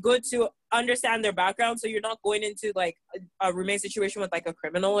would be good to understand their background, so you're not going into like a roommate situation with like a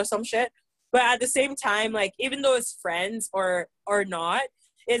criminal or some shit. But at the same time, like even though it's friends or not,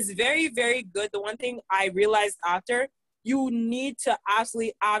 it's very, very good. The one thing I realized after, you need to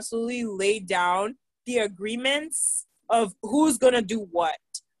absolutely lay down the agreements of who's gonna do what,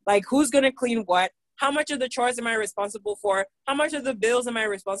 like who's gonna clean what, how much of the chores am I responsible for, how much of the bills am I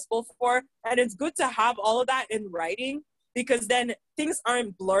responsible for. And it's good to have all of that in writing, because then things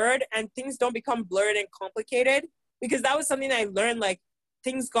aren't blurred and things don't become blurred and complicated. Because that was something I learned, like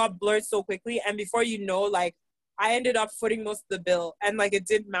things got blurred so quickly, and before you know, like I ended up footing most of the bill, and like it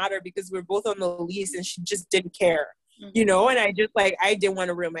didn't matter because we're both on the lease and she just didn't care, you know. And I just like, I didn't want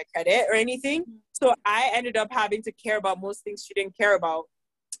to ruin my credit or anything, so I ended up having to care about most things she didn't care about.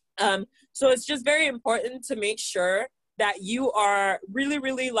 So it's just very important to make sure that you are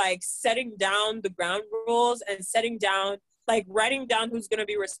really like setting down the ground rules and setting down, like writing down who's going to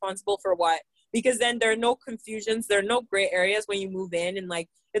be responsible for what, because then there are no confusions, there are no gray areas when you move in. And like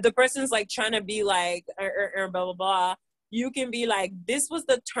if the person's like trying to be like blah blah blah, you can be like, this was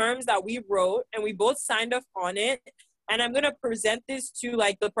the terms that we wrote and we both signed off on it, and I'm going to present this to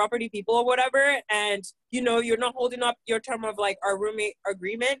like the property people or whatever, and you know, you're not holding up your term of like our roommate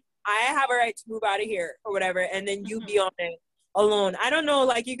agreement. I have a right to move out of here or whatever, and then you be on it alone. I don't know,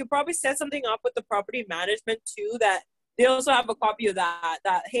 like you could probably set something up with the property management too, that they also have a copy of that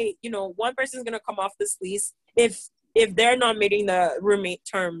hey, you know, one person's gonna come off this lease if they're not meeting the roommate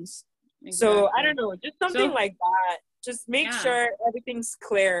terms. Exactly. So I don't know, just something like that. Just make sure everything's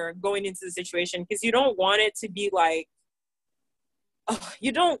clear going into the situation, because you don't want it to be like,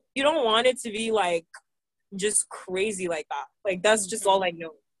 you don't want it to be like just crazy like that. Like that's just all I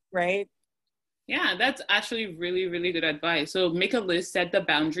know. Right? Yeah, that's actually really, really good advice. So make a list, set the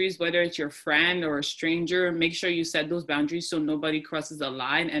boundaries, whether it's your friend or a stranger, make sure you set those boundaries so nobody crosses a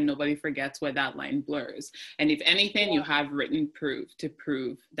line and nobody forgets where that line blurs. And if anything, you have written proof to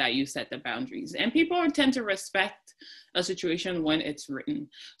prove that you set the boundaries. And people tend to respect a situation when it's written.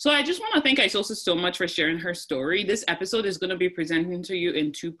 So I just want to thank Isosa so much for sharing her story. This episode is going to be presenting to you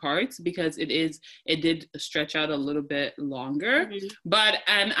in 2 parts because it did stretch out a little bit longer.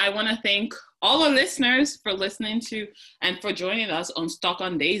 And I want to thank all our listeners for listening to and for joining us on Stuck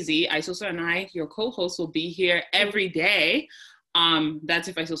on Daisy. Isosa and I, your co-hosts, will be here every day. That's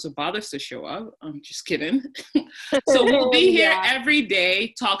if Isosa bothers to show up. I'm just kidding. So we'll be here every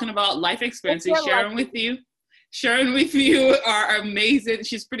day talking about life experiences, sharing with you our amazing,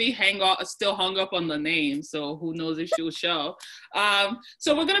 she's pretty still hung up on the name, so who knows if she'll show.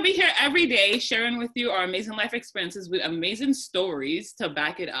 So we're going to be here every day sharing with you our amazing life experiences with amazing stories to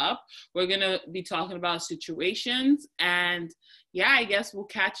back it up. We're going to be talking about situations, and yeah, I guess we'll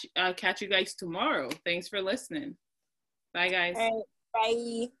catch you guys tomorrow. Thanks for listening. Bye, guys. All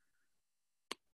right, bye.